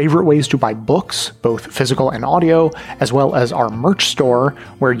two favorite ways to buy books, both physical and audio, as well as our merch store,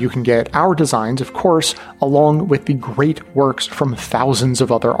 where you can get our designs, of course, along with the great works from thousands of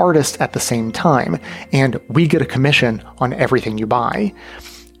other artists at the same time, and we get a commission on everything you buy.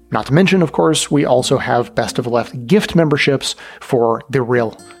 Not to mention, of course, we also have Best of the Left gift memberships for the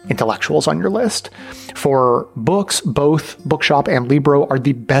real intellectuals on your list. For books, both Bookshop and Libro are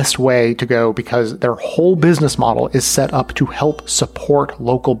the best way to go because their whole business model is set up to help support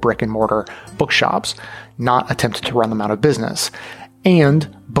local brick and mortar bookshops, not attempt to run them out of business. And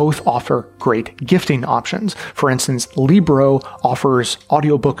both offer great gifting options. For instance, Libro offers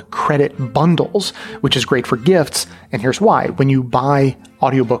audiobook credit bundles, which is great for gifts. And here's why. When you buy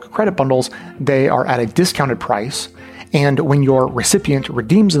audiobook credit bundles, they are at a discounted price. And when your recipient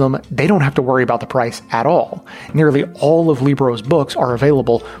redeems them, they don't have to worry about the price at all. Nearly all of Libro's books are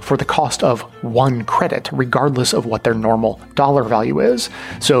available for the cost of one credit, regardless of what their normal dollar value is.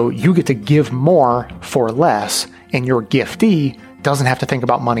 So you get to give more for less, and your giftee doesn't have to think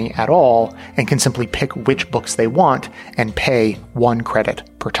about money at all and can simply pick which books they want and pay one credit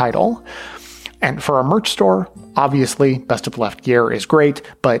per title. And for our merch store, obviously, Best of Left gear is great,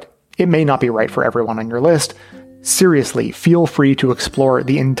 but it may not be right for everyone on your list. Seriously, feel free to explore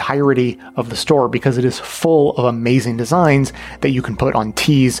the entirety of the store because it is full of amazing designs that you can put on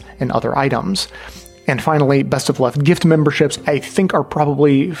tees and other items. And finally, Best of Left gift memberships, I think, are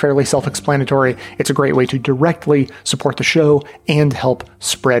probably fairly self-explanatory. It's a great way to directly support the show and help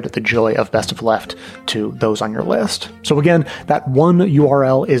spread the joy of Best of Left to those on your list. So again, that one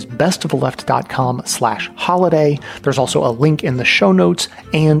URL is bestoftheleft.com/holiday. There's also a link in the show notes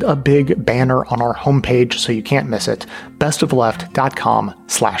and a big banner on our homepage, so you can't miss it.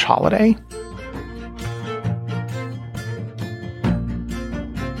 bestoftheleft.com/holiday.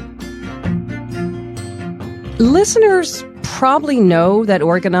 Listeners probably know that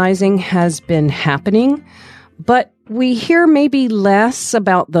organizing has been happening, but we hear maybe less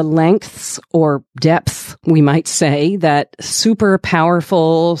about the lengths or depth, we might say, that super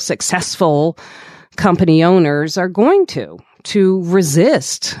powerful, successful company owners are going to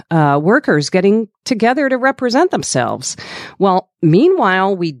resist workers getting together to represent themselves. Well,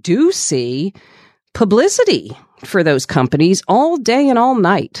 meanwhile, we do see publicity for those companies all day and all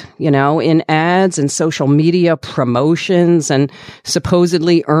night, in ads and social media promotions and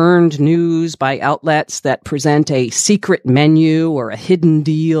supposedly earned news by outlets that present a secret menu or a hidden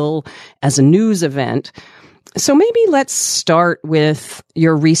deal as a news event. So maybe let's start with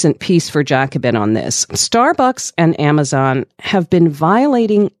your recent piece for Jacobin on this. Starbucks and Amazon have been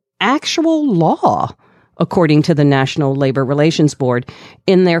violating actual law, according to the National Labor Relations Board,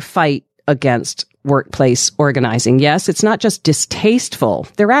 in their fight against workplace organizing. Yes, it's not just distasteful.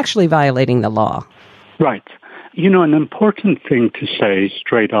 They're actually violating the law. Right. An important thing to say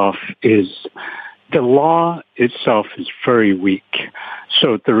straight off is the law itself is very weak.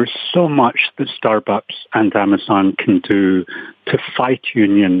 So there is so much that Starbucks and Amazon can do to fight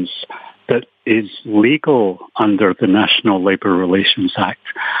unions that is legal under the National Labor Relations Act.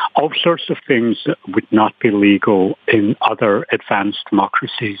 All sorts of things that would not be legal in other advanced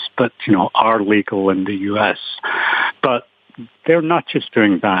democracies, but, are legal in the U.S. But they're not just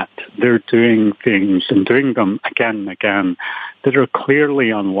doing that. They're doing things and doing them again and again that are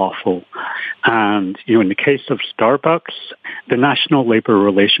clearly unlawful. And, in the case of Starbucks, the National Labor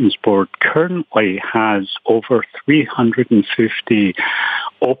Relations Board currently has over 350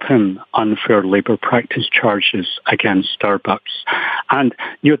 open unfair labor practice charges against Starbucks. And,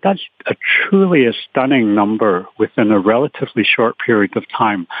 that's a truly a stunning number within a relatively short period of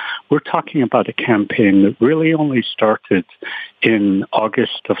time. We're talking about a campaign that really only started in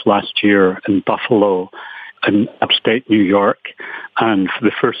August of last year in Buffalo, in upstate New York. And for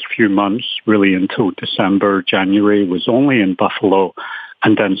the first few months, really until December, January, was only in Buffalo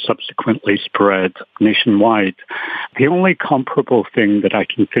and then subsequently spread nationwide. The only comparable thing that I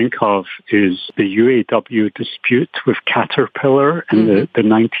can think of is the UAW dispute with Caterpillar in the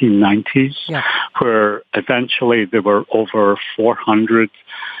 1990s, where eventually there were over 400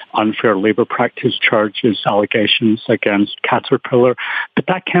 unfair labor practice charges, allegations against Caterpillar. But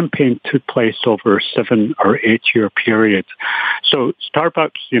that campaign took place over a 7 or 8 year period. So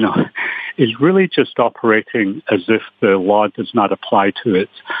Starbucks, is really just operating as if the law does not apply to it.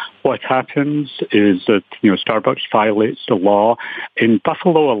 What happens is that, Starbucks violates the law. In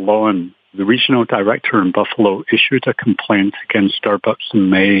Buffalo alone, the regional director in Buffalo issued a complaint against Starbucks in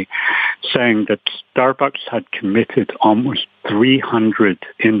May, saying that Starbucks had committed almost 300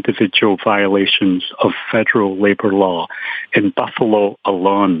 individual violations of federal labor law in Buffalo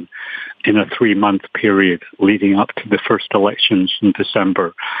alone in a 3-month period leading up to the first elections in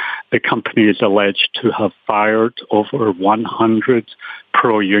December. The company is alleged to have fired over 100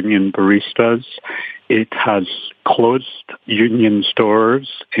 pro-union baristas. It has closed union stores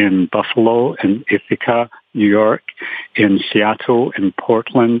in Buffalo, in Ithaca, New York, in Seattle, in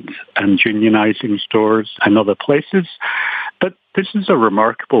Portland, and unionizing stores and other places. But this is a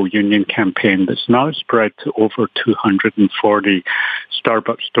remarkable union campaign that's now spread to over 240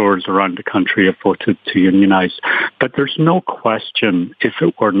 Starbucks stores around the country have voted to unionize. But there's no question, if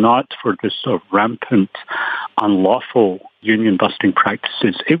it were not for this sort of rampant, unlawful union busting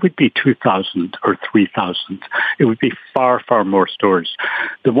practices, it would be 2,000 or 3,000. It would be far, far more stores.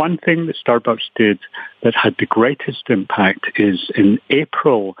 The one thing that Starbucks did that had the greatest impact is in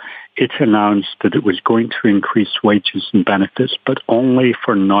April, it announced that it was going to increase wages and benefits, but only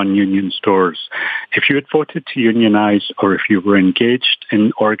for non-union stores. If you had voted to unionize or if you were engaged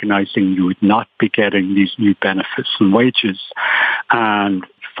in organizing, you would not be getting these new benefits and wages. And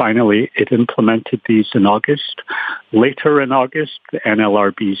finally, it implemented these in August. Later in August, the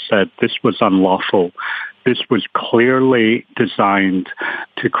NLRB said this was unlawful. This was clearly designed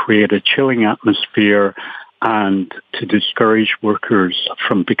to create a chilling atmosphere and to discourage workers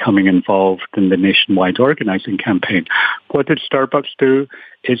from becoming involved in the nationwide organizing campaign. What did Starbucks do?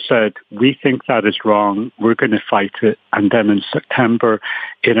 It said, we think that is wrong, we're going to fight it. And then in September,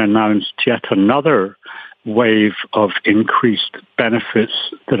 it announced yet another wave of increased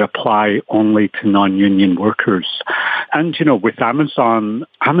benefits that apply only to non-union workers. And, with Amazon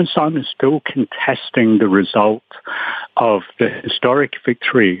is still contesting the result of the historic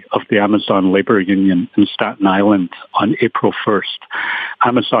victory of the Amazon Labor Union in Staten Island on April 1st.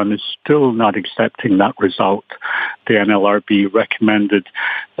 Amazon is still not accepting that result. The NLRB recommended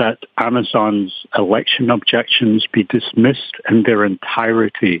that Amazon's election objections be dismissed in their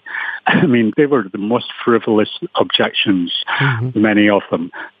entirety. I mean, they were the most frivolous objections, many of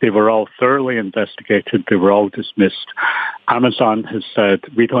them. They were all thoroughly investigated. They were all dismissed. Amazon has said,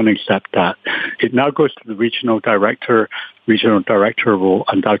 we don't accept that. It now goes to the regional director. Regional director will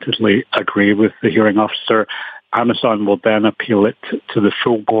undoubtedly agree with the hearing officer. Amazon will then appeal it to the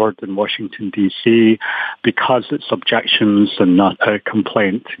full board in Washington, D.C. Because it's objections and not a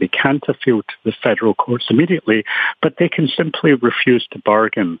complaint. They can't appeal to the federal courts immediately, but they can simply refuse to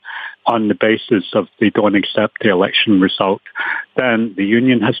bargain on the basis of they don't accept the election result. Then the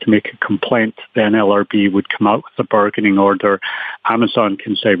union has to make a complaint. The NLRB would come out with a bargaining order. Amazon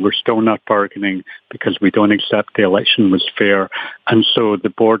can say, we're still not bargaining because we don't accept the election was fair. And so the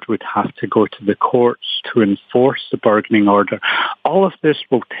board would have to go to the courts to enforce the bargaining order. All of this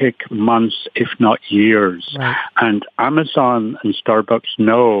will take months, if not years. Right. And Amazon and Starbucks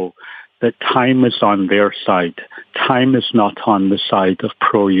know that time is on their side. Time is not on the side of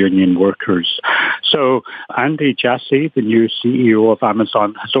pro-union workers. So Andy Jassy, the new CEO of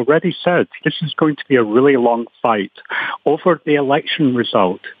Amazon, has already said this is going to be a really long fight over the election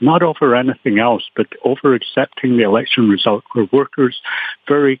result, not over anything else, but over accepting the election result where workers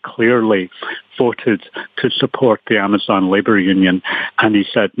very clearly voted to support the Amazon Labor Union. And he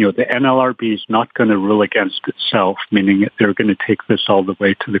said, the NLRB is not going to rule against itself, meaning that they're going to take this all the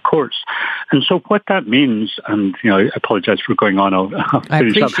way to the courts. And so what that means, and I apologize for going on. I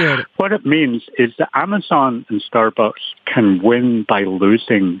appreciate it. What it means is that Amazon and Starbucks can win by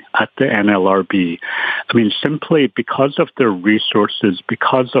losing at the NLRB. I mean, simply because of their resources,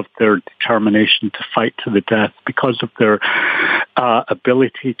 because of their determination to fight to the death, because of their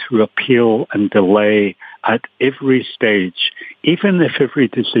ability to appeal and delay at every stage, even if every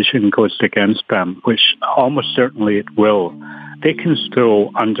decision goes against them, which almost certainly it will, they can still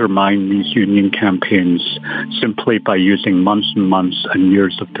undermine these union campaigns simply by using months and months and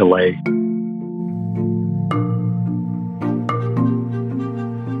years of delay.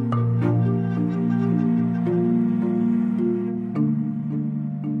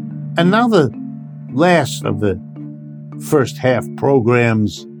 And now the last of the first half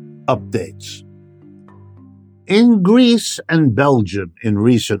program's updates. In Greece and Belgium in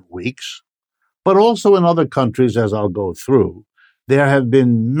recent weeks, but also in other countries as I'll go through, there have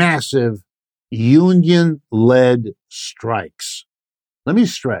been massive union-led strikes. Let me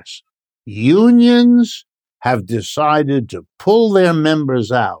stress, unions have decided to pull their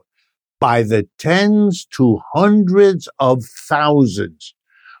members out by the tens to hundreds of thousands.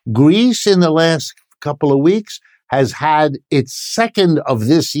 Greece in the last couple of weeks has had its second of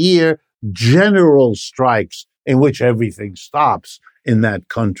this year general strikes in which everything stops in that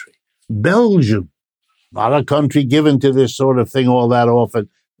country. Belgium, not a country given to this sort of thing all that often,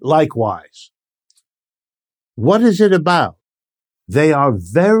 likewise. What is it about? They are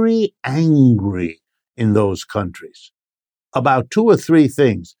very angry in those countries about two or three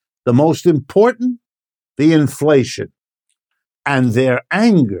things. The most important, the inflation, and their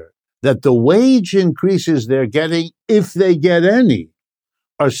anger that the wage increases they're getting, if they get any,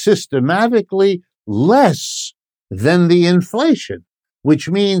 are systematically less than the inflation, which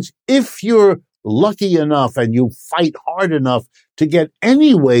means if you're lucky enough and you fight hard enough to get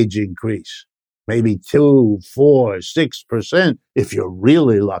any wage increase, maybe 2, 4, 6%, if you're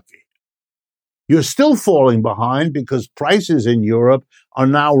really lucky, you're still falling behind because prices in Europe are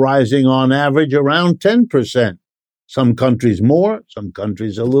now rising on average around 10%. Some countries more, some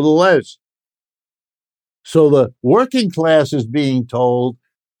countries a little less. So the working class is being told,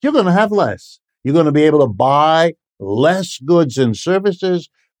 you're going to have less. You're going to be able to buy less goods and services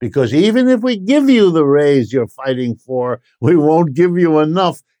because even if we give you the raise you're fighting for, we won't give you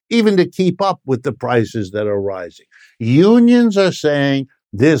enough even to keep up with the prices that are rising. Unions are saying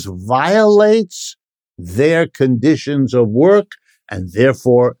this violates their conditions of work and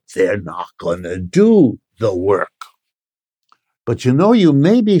therefore they're not going to do the work. But you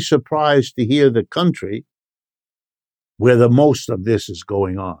may be surprised to hear the country where the most of this is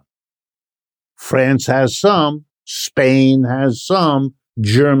going on. France has some, Spain has some,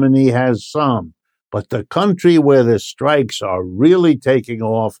 Germany has some. But the country where the strikes are really taking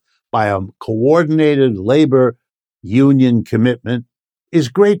off by a coordinated labor union commitment is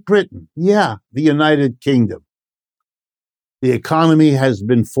Great Britain. Yeah, the United Kingdom. The economy has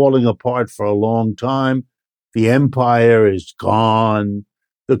been falling apart for a long time. The empire is gone.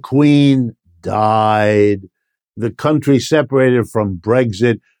 The Queen died. The country separated from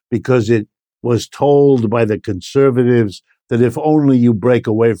Brexit because it was told by the Conservatives that if only you break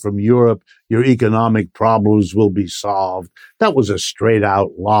away from Europe, your economic problems will be solved. That was a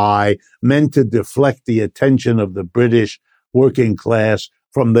straight-out lie, meant to deflect the attention of the British working class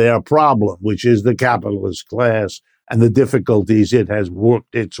from their problem, which is the capitalist class and the difficulties it has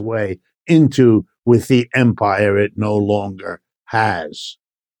worked its way into with the empire it no longer has.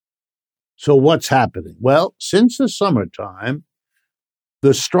 So what's happening? Well, since the summertime,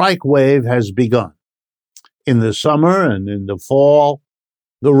 the strike wave has begun. In the summer and in the fall,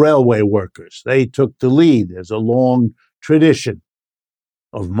 the railway workers, they took the lead. There's a long tradition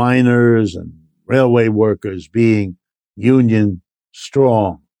of miners and railway workers being union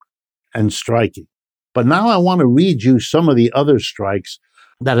strong and striking. But now I want to read you some of the other strikes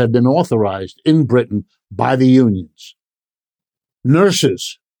that have been authorized in Britain by the unions.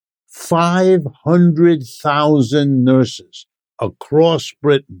 Nurses, 500,000 nurses across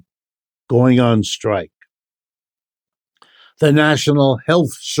Britain going on strike. The National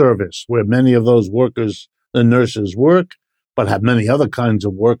Health Service, where many of those workers, the nurses, work, but have many other kinds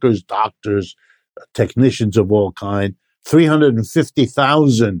of workers, doctors, technicians of all kinds,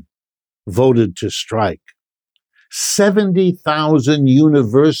 350,000 voted to strike. 70,000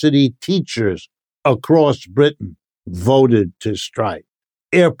 university teachers across Britain voted to strike.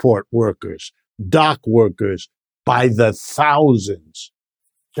 Airport workers, dock workers, by the thousands.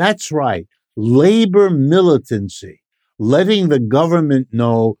 That's right. Labor militancy, letting the government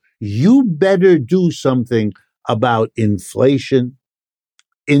know you better do something about inflation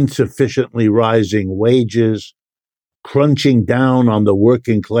insufficiently rising wages, crunching down on the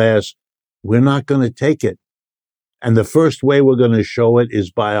working class. We're not going to take it. And the first way we're going to show it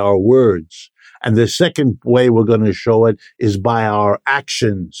is by our words. And the second way we're going to show it is by our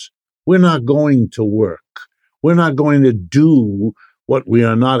actions. We're not going to work. We're not going to do what we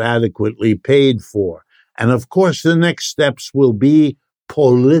are not adequately paid for. And of course, the next steps will be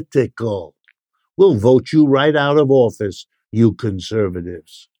political. We'll vote you right out of office, you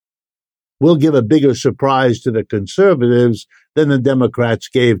conservatives. We'll give a bigger surprise to the conservatives than the Democrats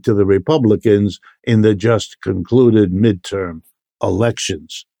gave to the Republicans in the just concluded midterm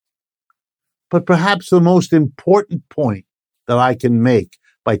elections. But perhaps the most important point that I can make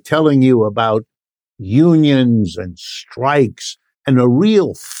by telling you about unions and strikes and a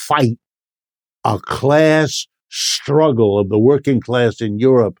real fight, a class struggle of the working class in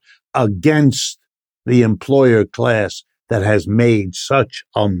Europe against the employer class that has made such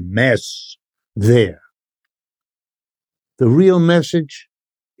a mess there. The real message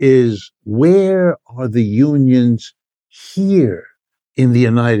is, where are the unions here in the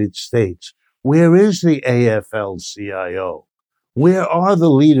United States? Where is the AFL-CIO? Where are the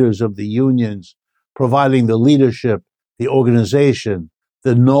leaders of the unions providing the leadership, the organization,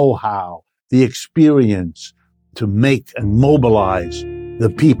 the know-how, the experience to make and mobilize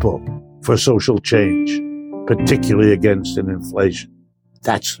the people for social change, particularly against an inflation?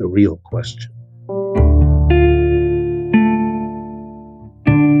 That's the real question.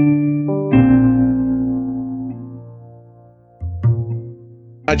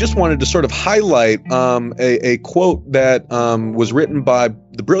 I just wanted to sort of highlight a quote that was written by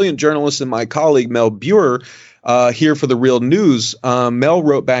the brilliant journalist and my colleague, Mel Buer, here for The Real News. Mel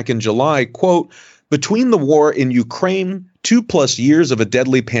wrote back in July, quote, "Between the war in Ukraine, 2+ years of a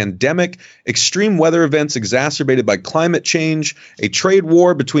deadly pandemic, extreme weather events exacerbated by climate change, a trade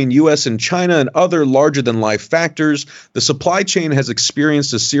war between U.S. and China, and other larger-than-life factors, the supply chain has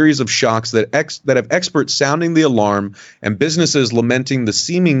experienced a series of shocks that have experts sounding the alarm and businesses lamenting the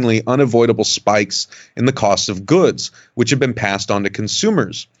seemingly unavoidable spikes in the cost of goods, which have been passed on to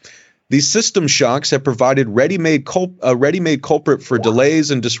consumers. These system shocks have provided a ready-made culprit for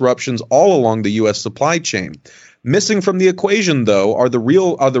delays and disruptions all along the U.S. supply chain. Missing from the equation, though, are the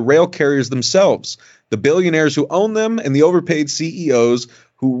rail carriers themselves, the billionaires who own them and the overpaid CEOs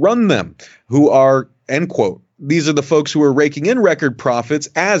who run them, who are," end quote. "These are the folks who are raking in record profits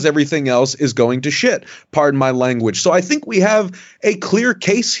as everything else is going to shit. Pardon my language." So I think we have a clear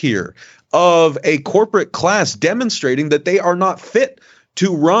case here of a corporate class demonstrating that they are not fit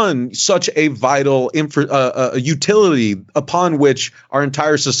to run such a vital utility upon which our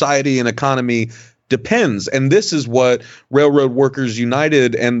entire society and economy depends. And this is what Railroad Workers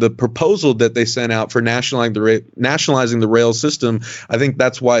United and the proposal that they sent out for nationalizing the rail system, I think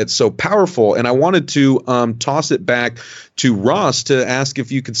that's why it's so powerful. And I wanted to toss it back to Ross to ask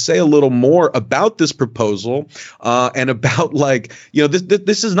if you could say a little more about this proposal and about, like, you know,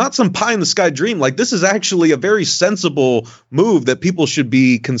 this is not some pie in the sky dream. Like, this is actually a very sensible move that people should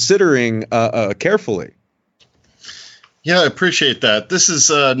be considering carefully. Yeah, I appreciate that. This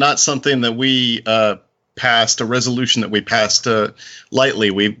is not something that we passed, a resolution that we passed lightly.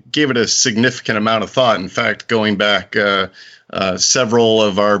 We gave it a significant amount of thought. In fact, going back several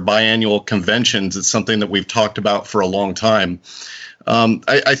of our biannual conventions, it's something that we've talked about for a long time.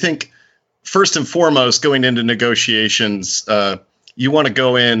 I think, first and foremost, going into negotiations, you want to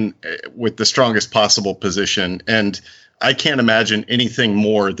go in with the strongest possible position. And I can't imagine anything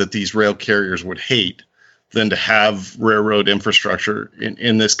more that these rail carriers would hate than to have railroad infrastructure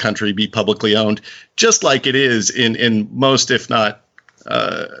in this country be publicly owned, just like it is in most, if not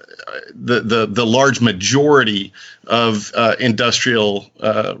the large majority of industrial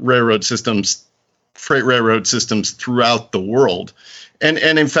railroad systems, freight railroad systems throughout the world. And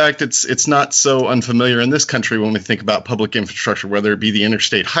in fact, it's not so unfamiliar in this country when we think about public infrastructure, whether it be the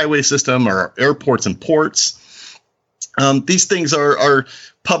interstate highway system or airports and ports. These things are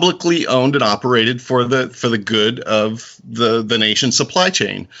publicly owned and operated for the good of the nation's supply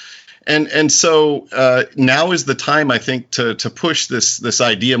chain, and so now is the time, I think, to push this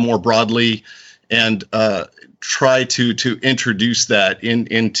idea more broadly and try to introduce that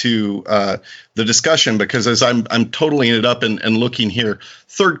into the discussion, because as I'm totaling it up and looking here,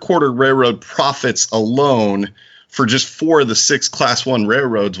 third quarter railroad profits alone for just 4 of the 6 Class 1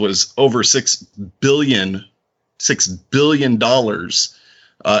 railroads was over $6 billion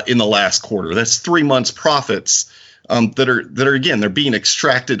in the last quarter. That's 3 months' profits that are again, they're being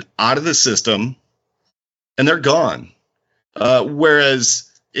extracted out of the system and they're gone. Whereas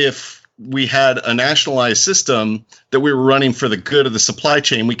if we had a nationalized system that we were running for the good of the supply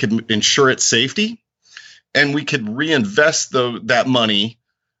chain, we could ensure its safety, and we could reinvest that money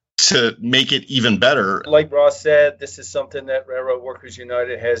to make it even better. Like Ross said, this is something that Railroad Workers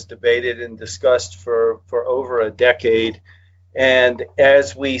United has debated and discussed for over a decade. And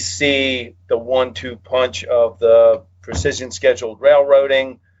as we see the 1-2 punch of the precision scheduled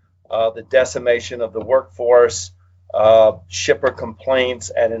railroading, the decimation of the workforce, shipper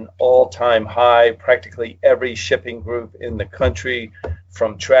complaints at an all-time high, practically every shipping group in the country,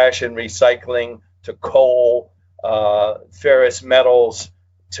 from trash and recycling to coal, ferrous metals,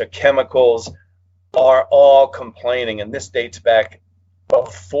 to chemicals, are all complaining, and this dates back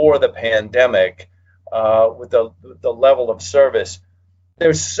before the pandemic, with the level of service.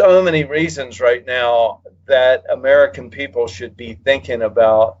 There's so many reasons right now that American people should be thinking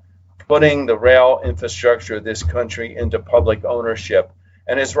about putting the rail infrastructure of this country into public ownership.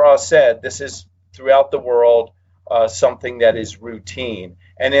 And as Ross said, this is throughout the world something that is routine.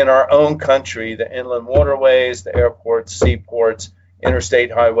 And in our own country, the inland waterways, the airports, seaports,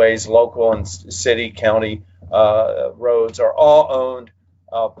 interstate highways, local and city, county roads are all owned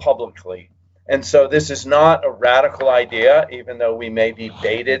publicly. And so this is not a radical idea, even though we may be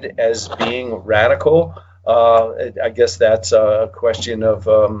baited as being radical. I guess that's a question of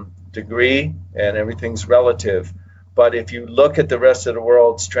degree, and everything's relative. But if you look at the rest of the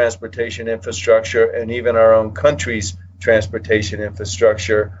world's transportation infrastructure and even our own country's transportation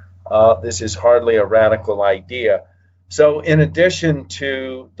infrastructure, this is hardly a radical idea. So in addition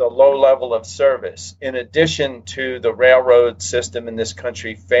to the low level of service, in addition to the railroad system in this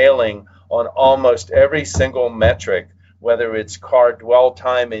country failing on almost every single metric, whether it's car dwell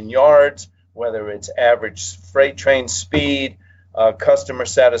time in yards, whether it's average freight train speed, customer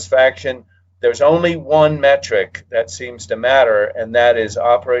satisfaction, there's only one metric that seems to matter, and that is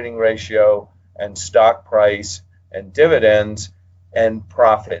operating ratio and stock price and dividends and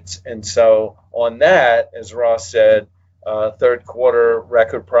profits. And so on that, as Ross said, third quarter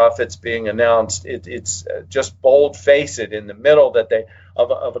record profits being announced, it's just bold-faced in the middle that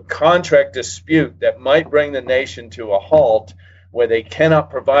of a contract dispute that might bring the nation to a halt, where they cannot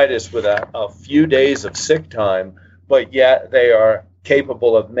provide us with a few days of sick time, but yet they are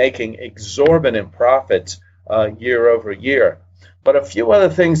capable of making exorbitant profits year over year. But a few other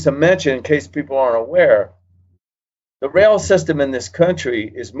things to mention in case people aren't aware. The rail system in this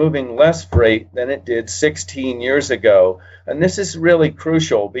country is moving less freight than it did 16 years ago. And this is really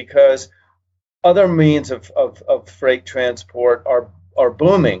crucial because other means of freight transport are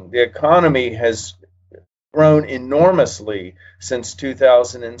booming. The economy has grown enormously since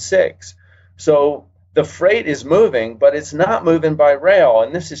 2006. So the freight is moving, but it's not moving by rail.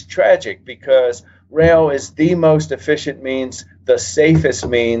 And this is tragic because rail is the most efficient means, the safest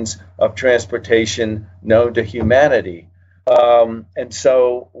means of transportation known to humanity. And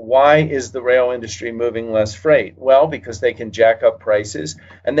so why is the rail industry moving less freight? Well, because they can jack up prices,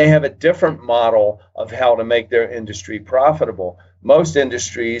 and they have a different model of how to make their industry profitable. Most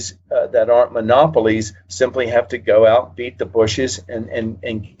industries that aren't monopolies simply have to go out, beat the bushes,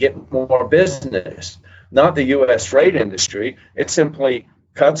 and get more business. Not the U.S. freight industry. It simply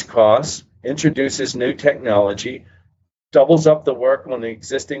cuts costs, introduces new technology, doubles up the work on the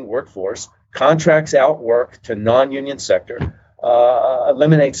existing workforce, contracts out work to non-union sector,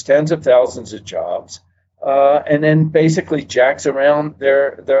 eliminates tens of thousands of jobs, and then basically jacks around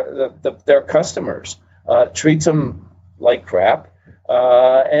their customers, treats them like crap,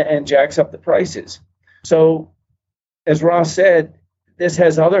 and jacks up the prices. So, as Ross said, this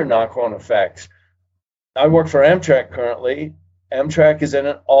has other knock-on effects. I work for Amtrak currently. Amtrak is in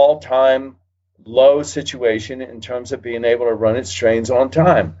an all-time low situation in terms of being able to run its trains on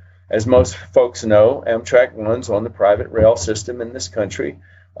time. As most folks know, Amtrak runs on the private rail system in this country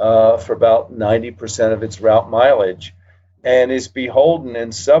for about 90% of its route mileage, and is beholden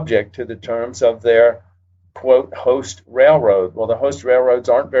and subject to the terms of their, quote, host railroad. Well, the host railroads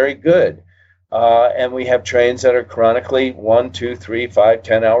aren't very good. And we have trains that are chronically 1, 2, 3, 5,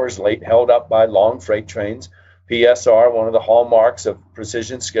 10 hours late, held up by long freight trains. PSR, one of the hallmarks of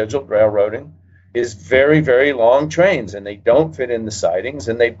precision scheduled railroading, is very, very long trains, and they don't fit in the sidings,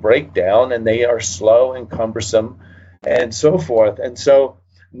 and they break down, and they are slow and cumbersome, and so forth. And so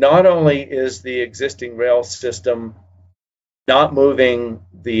not only is the existing rail system not moving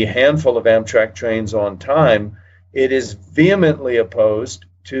the handful of Amtrak trains on time, it is vehemently opposed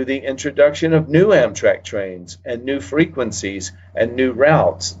to the introduction of new Amtrak trains and new frequencies and new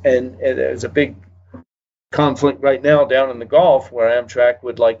routes. And there's a big conflict right now down in the Gulf where Amtrak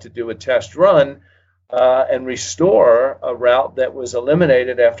would like to do a test run and restore a route that was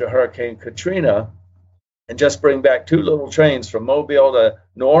eliminated after Hurricane Katrina, and just bring back 2 little trains from Mobile to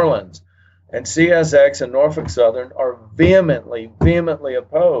New Orleans. And CSX and Norfolk Southern are vehemently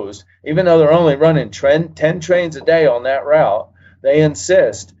opposed. Even though they're only running 10 trains a day on that route, they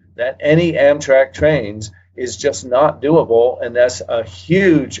insist that any Amtrak trains is just not doable, and that's a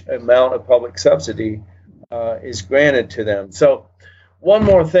huge amount of public subsidy is granted to them. So one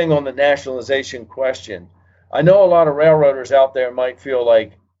more thing on the nationalization question. I know a lot of railroaders out there might feel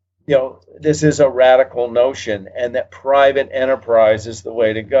like, this is a radical notion and that private enterprise is the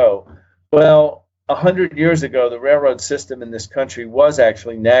way to go. Well, 100 years ago, the railroad system in this country was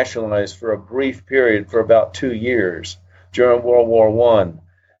actually nationalized for a brief period for about 2 years during World War I.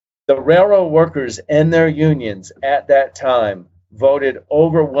 The railroad workers and their unions at that time voted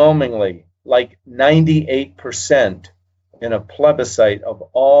overwhelmingly, like 98%, in a plebiscite of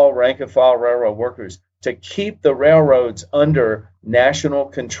all rank-and-file railroad workers to keep the railroads under national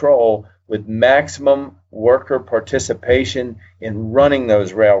control with maximum worker participation in running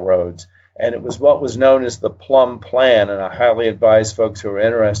those railroads. And it was what was known as the Plum Plan, and I highly advise folks who are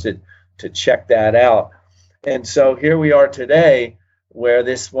interested to check that out. And so here we are today, where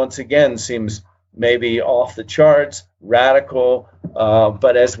this once again seems maybe off the charts, radical,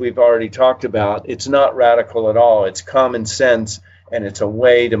 but as we've already talked about, it's not radical at all. It's common sense, and it's a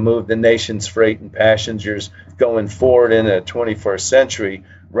way to move the nation's freight and passengers going forward in the 21st century,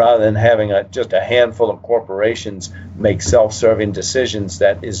 rather than having just a handful of corporations make self-serving decisions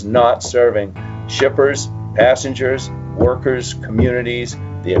that is not serving shippers, passengers, workers, communities,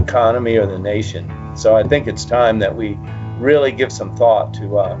 the economy, or the nation. So I think it's time that we really give some thought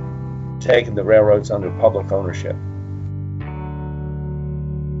to taking the railroads under public ownership.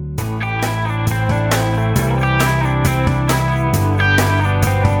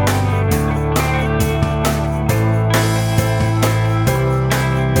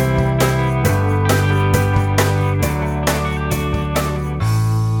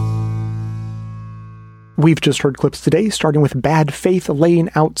 We've just heard clips today, starting with Bad Faith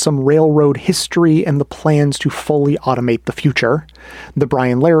laying out some railroad history and the plans to fully automate the future. The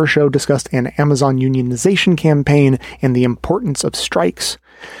Brian Lehrer Show discussed an Amazon unionization campaign and the importance of strikes.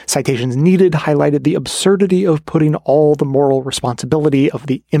 Citations Needed highlighted the absurdity of putting all the moral responsibility of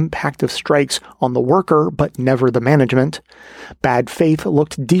the impact of strikes on the worker, but never the management. Bad Faith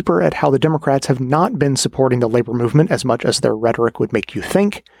looked deeper at how the Democrats have not been supporting the labor movement as much as their rhetoric would make you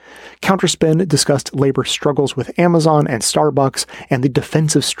think. Counterspin discussed labor struggles with Amazon and Starbucks and the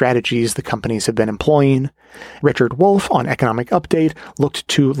defensive strategies the companies have been employing. Richard Wolff on Economic Update looked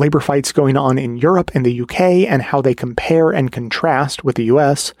to labor fights going on in Europe and the UK and how they compare and contrast with the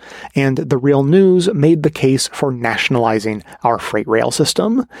US. And The Real News made the case for nationalizing our freight rail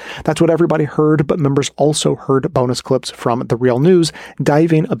system. That's what everybody heard, but members also heard bonus clips from The Real News,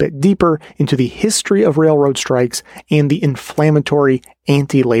 diving a bit deeper into the history of railroad strikes and the inflammatory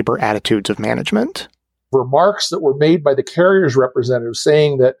anti-labor attitudes of management. Remarks that were made by the carriers' representatives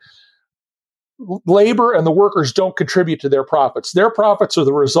saying that labor and the workers don't contribute to their profits. Their profits are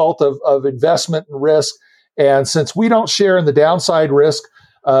the result of investment and risk. And since we don't share in the downside risk,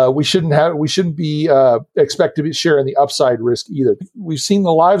 we shouldn't be expected to share in the upside risk either. We've seen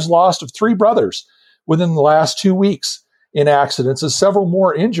the lives lost of 3 brothers within the last 2 weeks in accidents, and several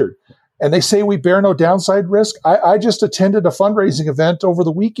more injured. And they say we bear no downside risk. I just attended a fundraising event over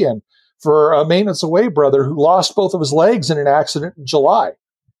the weekend for a maintenance away brother who lost both of his legs in an accident in July.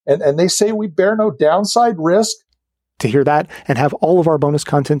 And they say we bear no downside risk. To hear that and have all of our bonus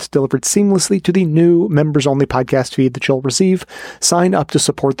content delivered seamlessly to the new members-only podcast feed that you'll receive, sign up to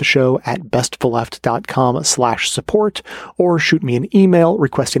support the show at bestoftheleft.com/support, or shoot me an email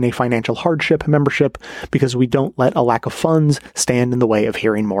requesting a financial hardship membership, because we don't let a lack of funds stand in the way of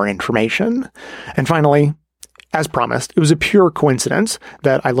hearing more information. And finally, as promised, it was a pure coincidence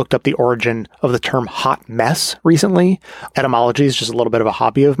that I looked up the origin of the term hot mess recently. Etymology is just a little bit of a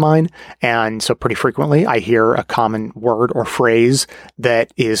hobby of mine, and so pretty frequently I hear a common word or phrase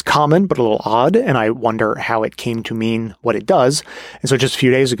that is common but a little odd, and I wonder how it came to mean what it does. And so just a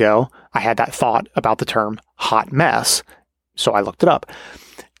few days ago, I had that thought about the term hot mess, so I looked it up.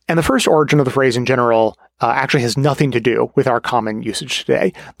 And the first origin of the phrase in general actually has nothing to do with our common usage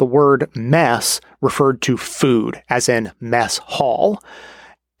today. The word mess referred to food, as in mess hall.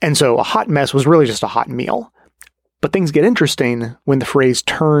 And so a hot mess was really just a hot meal. But things get interesting when the phrase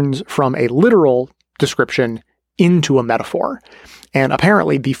turns from a literal description into a metaphor. And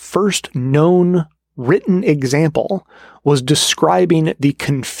apparently the first known written example was describing the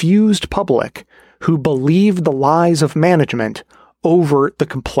confused public who believed the lies of management over the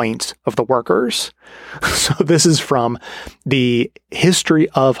complaints of the workers. So this is from the History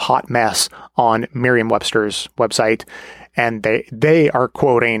of Hot Mess on Merriam-Webster's website, and they are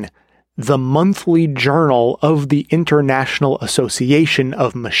quoting the Monthly Journal of the International Association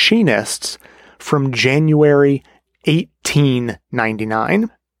of Machinists from January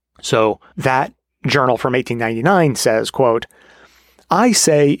 1899. So that journal from 1899 says, quote, I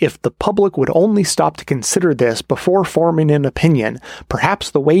say if the public would only stop to consider this before forming an opinion, perhaps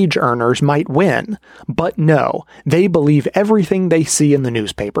the wage earners might win. But no, they believe everything they see in the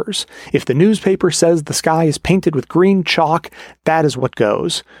newspapers. If the newspaper says the sky is painted with green chalk, that is what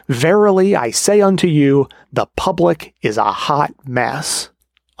goes. Verily, I say unto you, the public is a hot mess.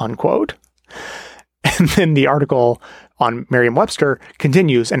 Unquote. And then the article on Merriam-Webster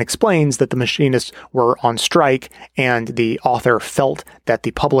continues and explains that the machinists were on strike, and the author felt that the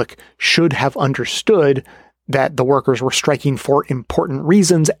public should have understood that the workers were striking for important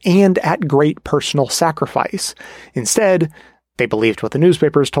reasons and at great personal sacrifice. Instead, they believed what the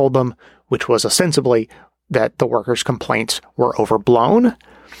newspapers told them, which was ostensibly that the workers' complaints were overblown.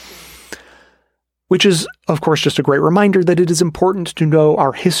 Which is, of course, just a great reminder that it is important to know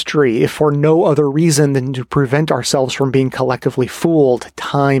our history, if for no other reason than to prevent ourselves from being collectively fooled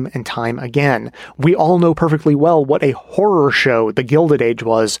time and time again. We all know perfectly well what a horror show the Gilded Age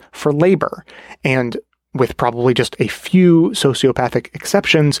was for labor, and with probably just a few sociopathic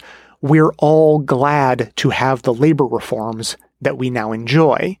exceptions, we're all glad to have the labor reforms that we now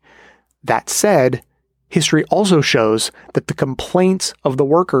enjoy. That said, history also shows that the complaints of the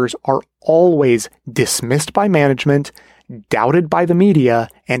workers are always dismissed by management, doubted by the media,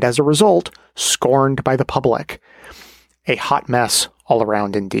 and as a result, scorned by the public. A hot mess all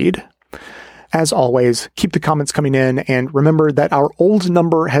around indeed. As always, keep the comments coming in, and remember that our old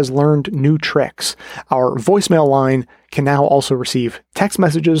number has learned new tricks. Our voicemail line can now also receive text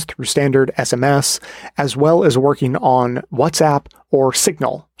messages through standard SMS, as well as working on WhatsApp or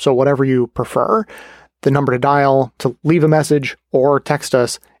Signal, so whatever you prefer. The number to dial to leave a message or text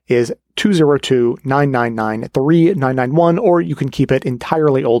us is 202-999-3991, or you can keep it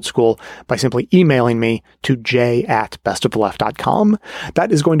entirely old school by simply emailing me to j@bestoftheleft.com.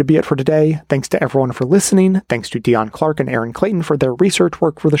 That is going to be it for today. Thanks to everyone for listening. Thanks to Dion Clark and Aaron Clayton for their research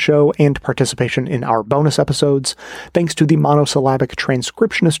work for the show and participation in our bonus episodes. Thanks to the monosyllabic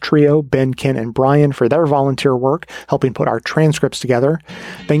transcriptionist trio, Ben, Ken, and Brian, for their volunteer work helping put our transcripts together.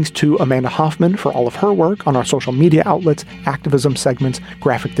 Thanks to Amanda Hoffman for all of her work on our social media outlets, activism segments,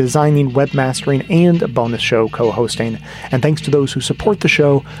 graphic designing, webmastering, and bonus show co-hosting. And thanks to those who support the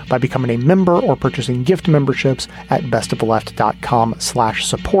show by becoming a member or purchasing gift memberships at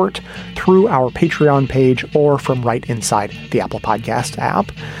bestoftheleft.com/support through our Patreon page or from right inside the Apple Podcast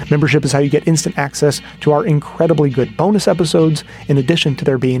app. Membership is how you get instant access to our incredibly good bonus episodes, in addition to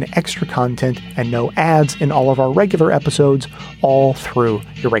there being extra content and no ads in all of our regular episodes, all through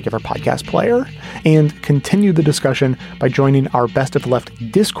your regular podcast player. And continue the discussion by joining our Best of the Left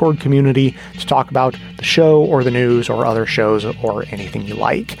Discord community to talk about the show or the news or other shows or anything you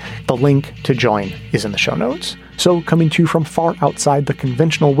like. The link to join is in the show notes. So, coming to you from far outside the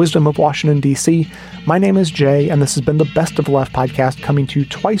conventional wisdom of Washington, D.C., my name is Jay, and this has been the Best of the Left podcast, coming to you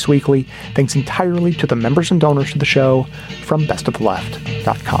twice weekly, thanks entirely to the members and donors to the show from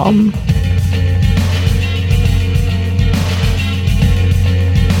bestoftheleft.com.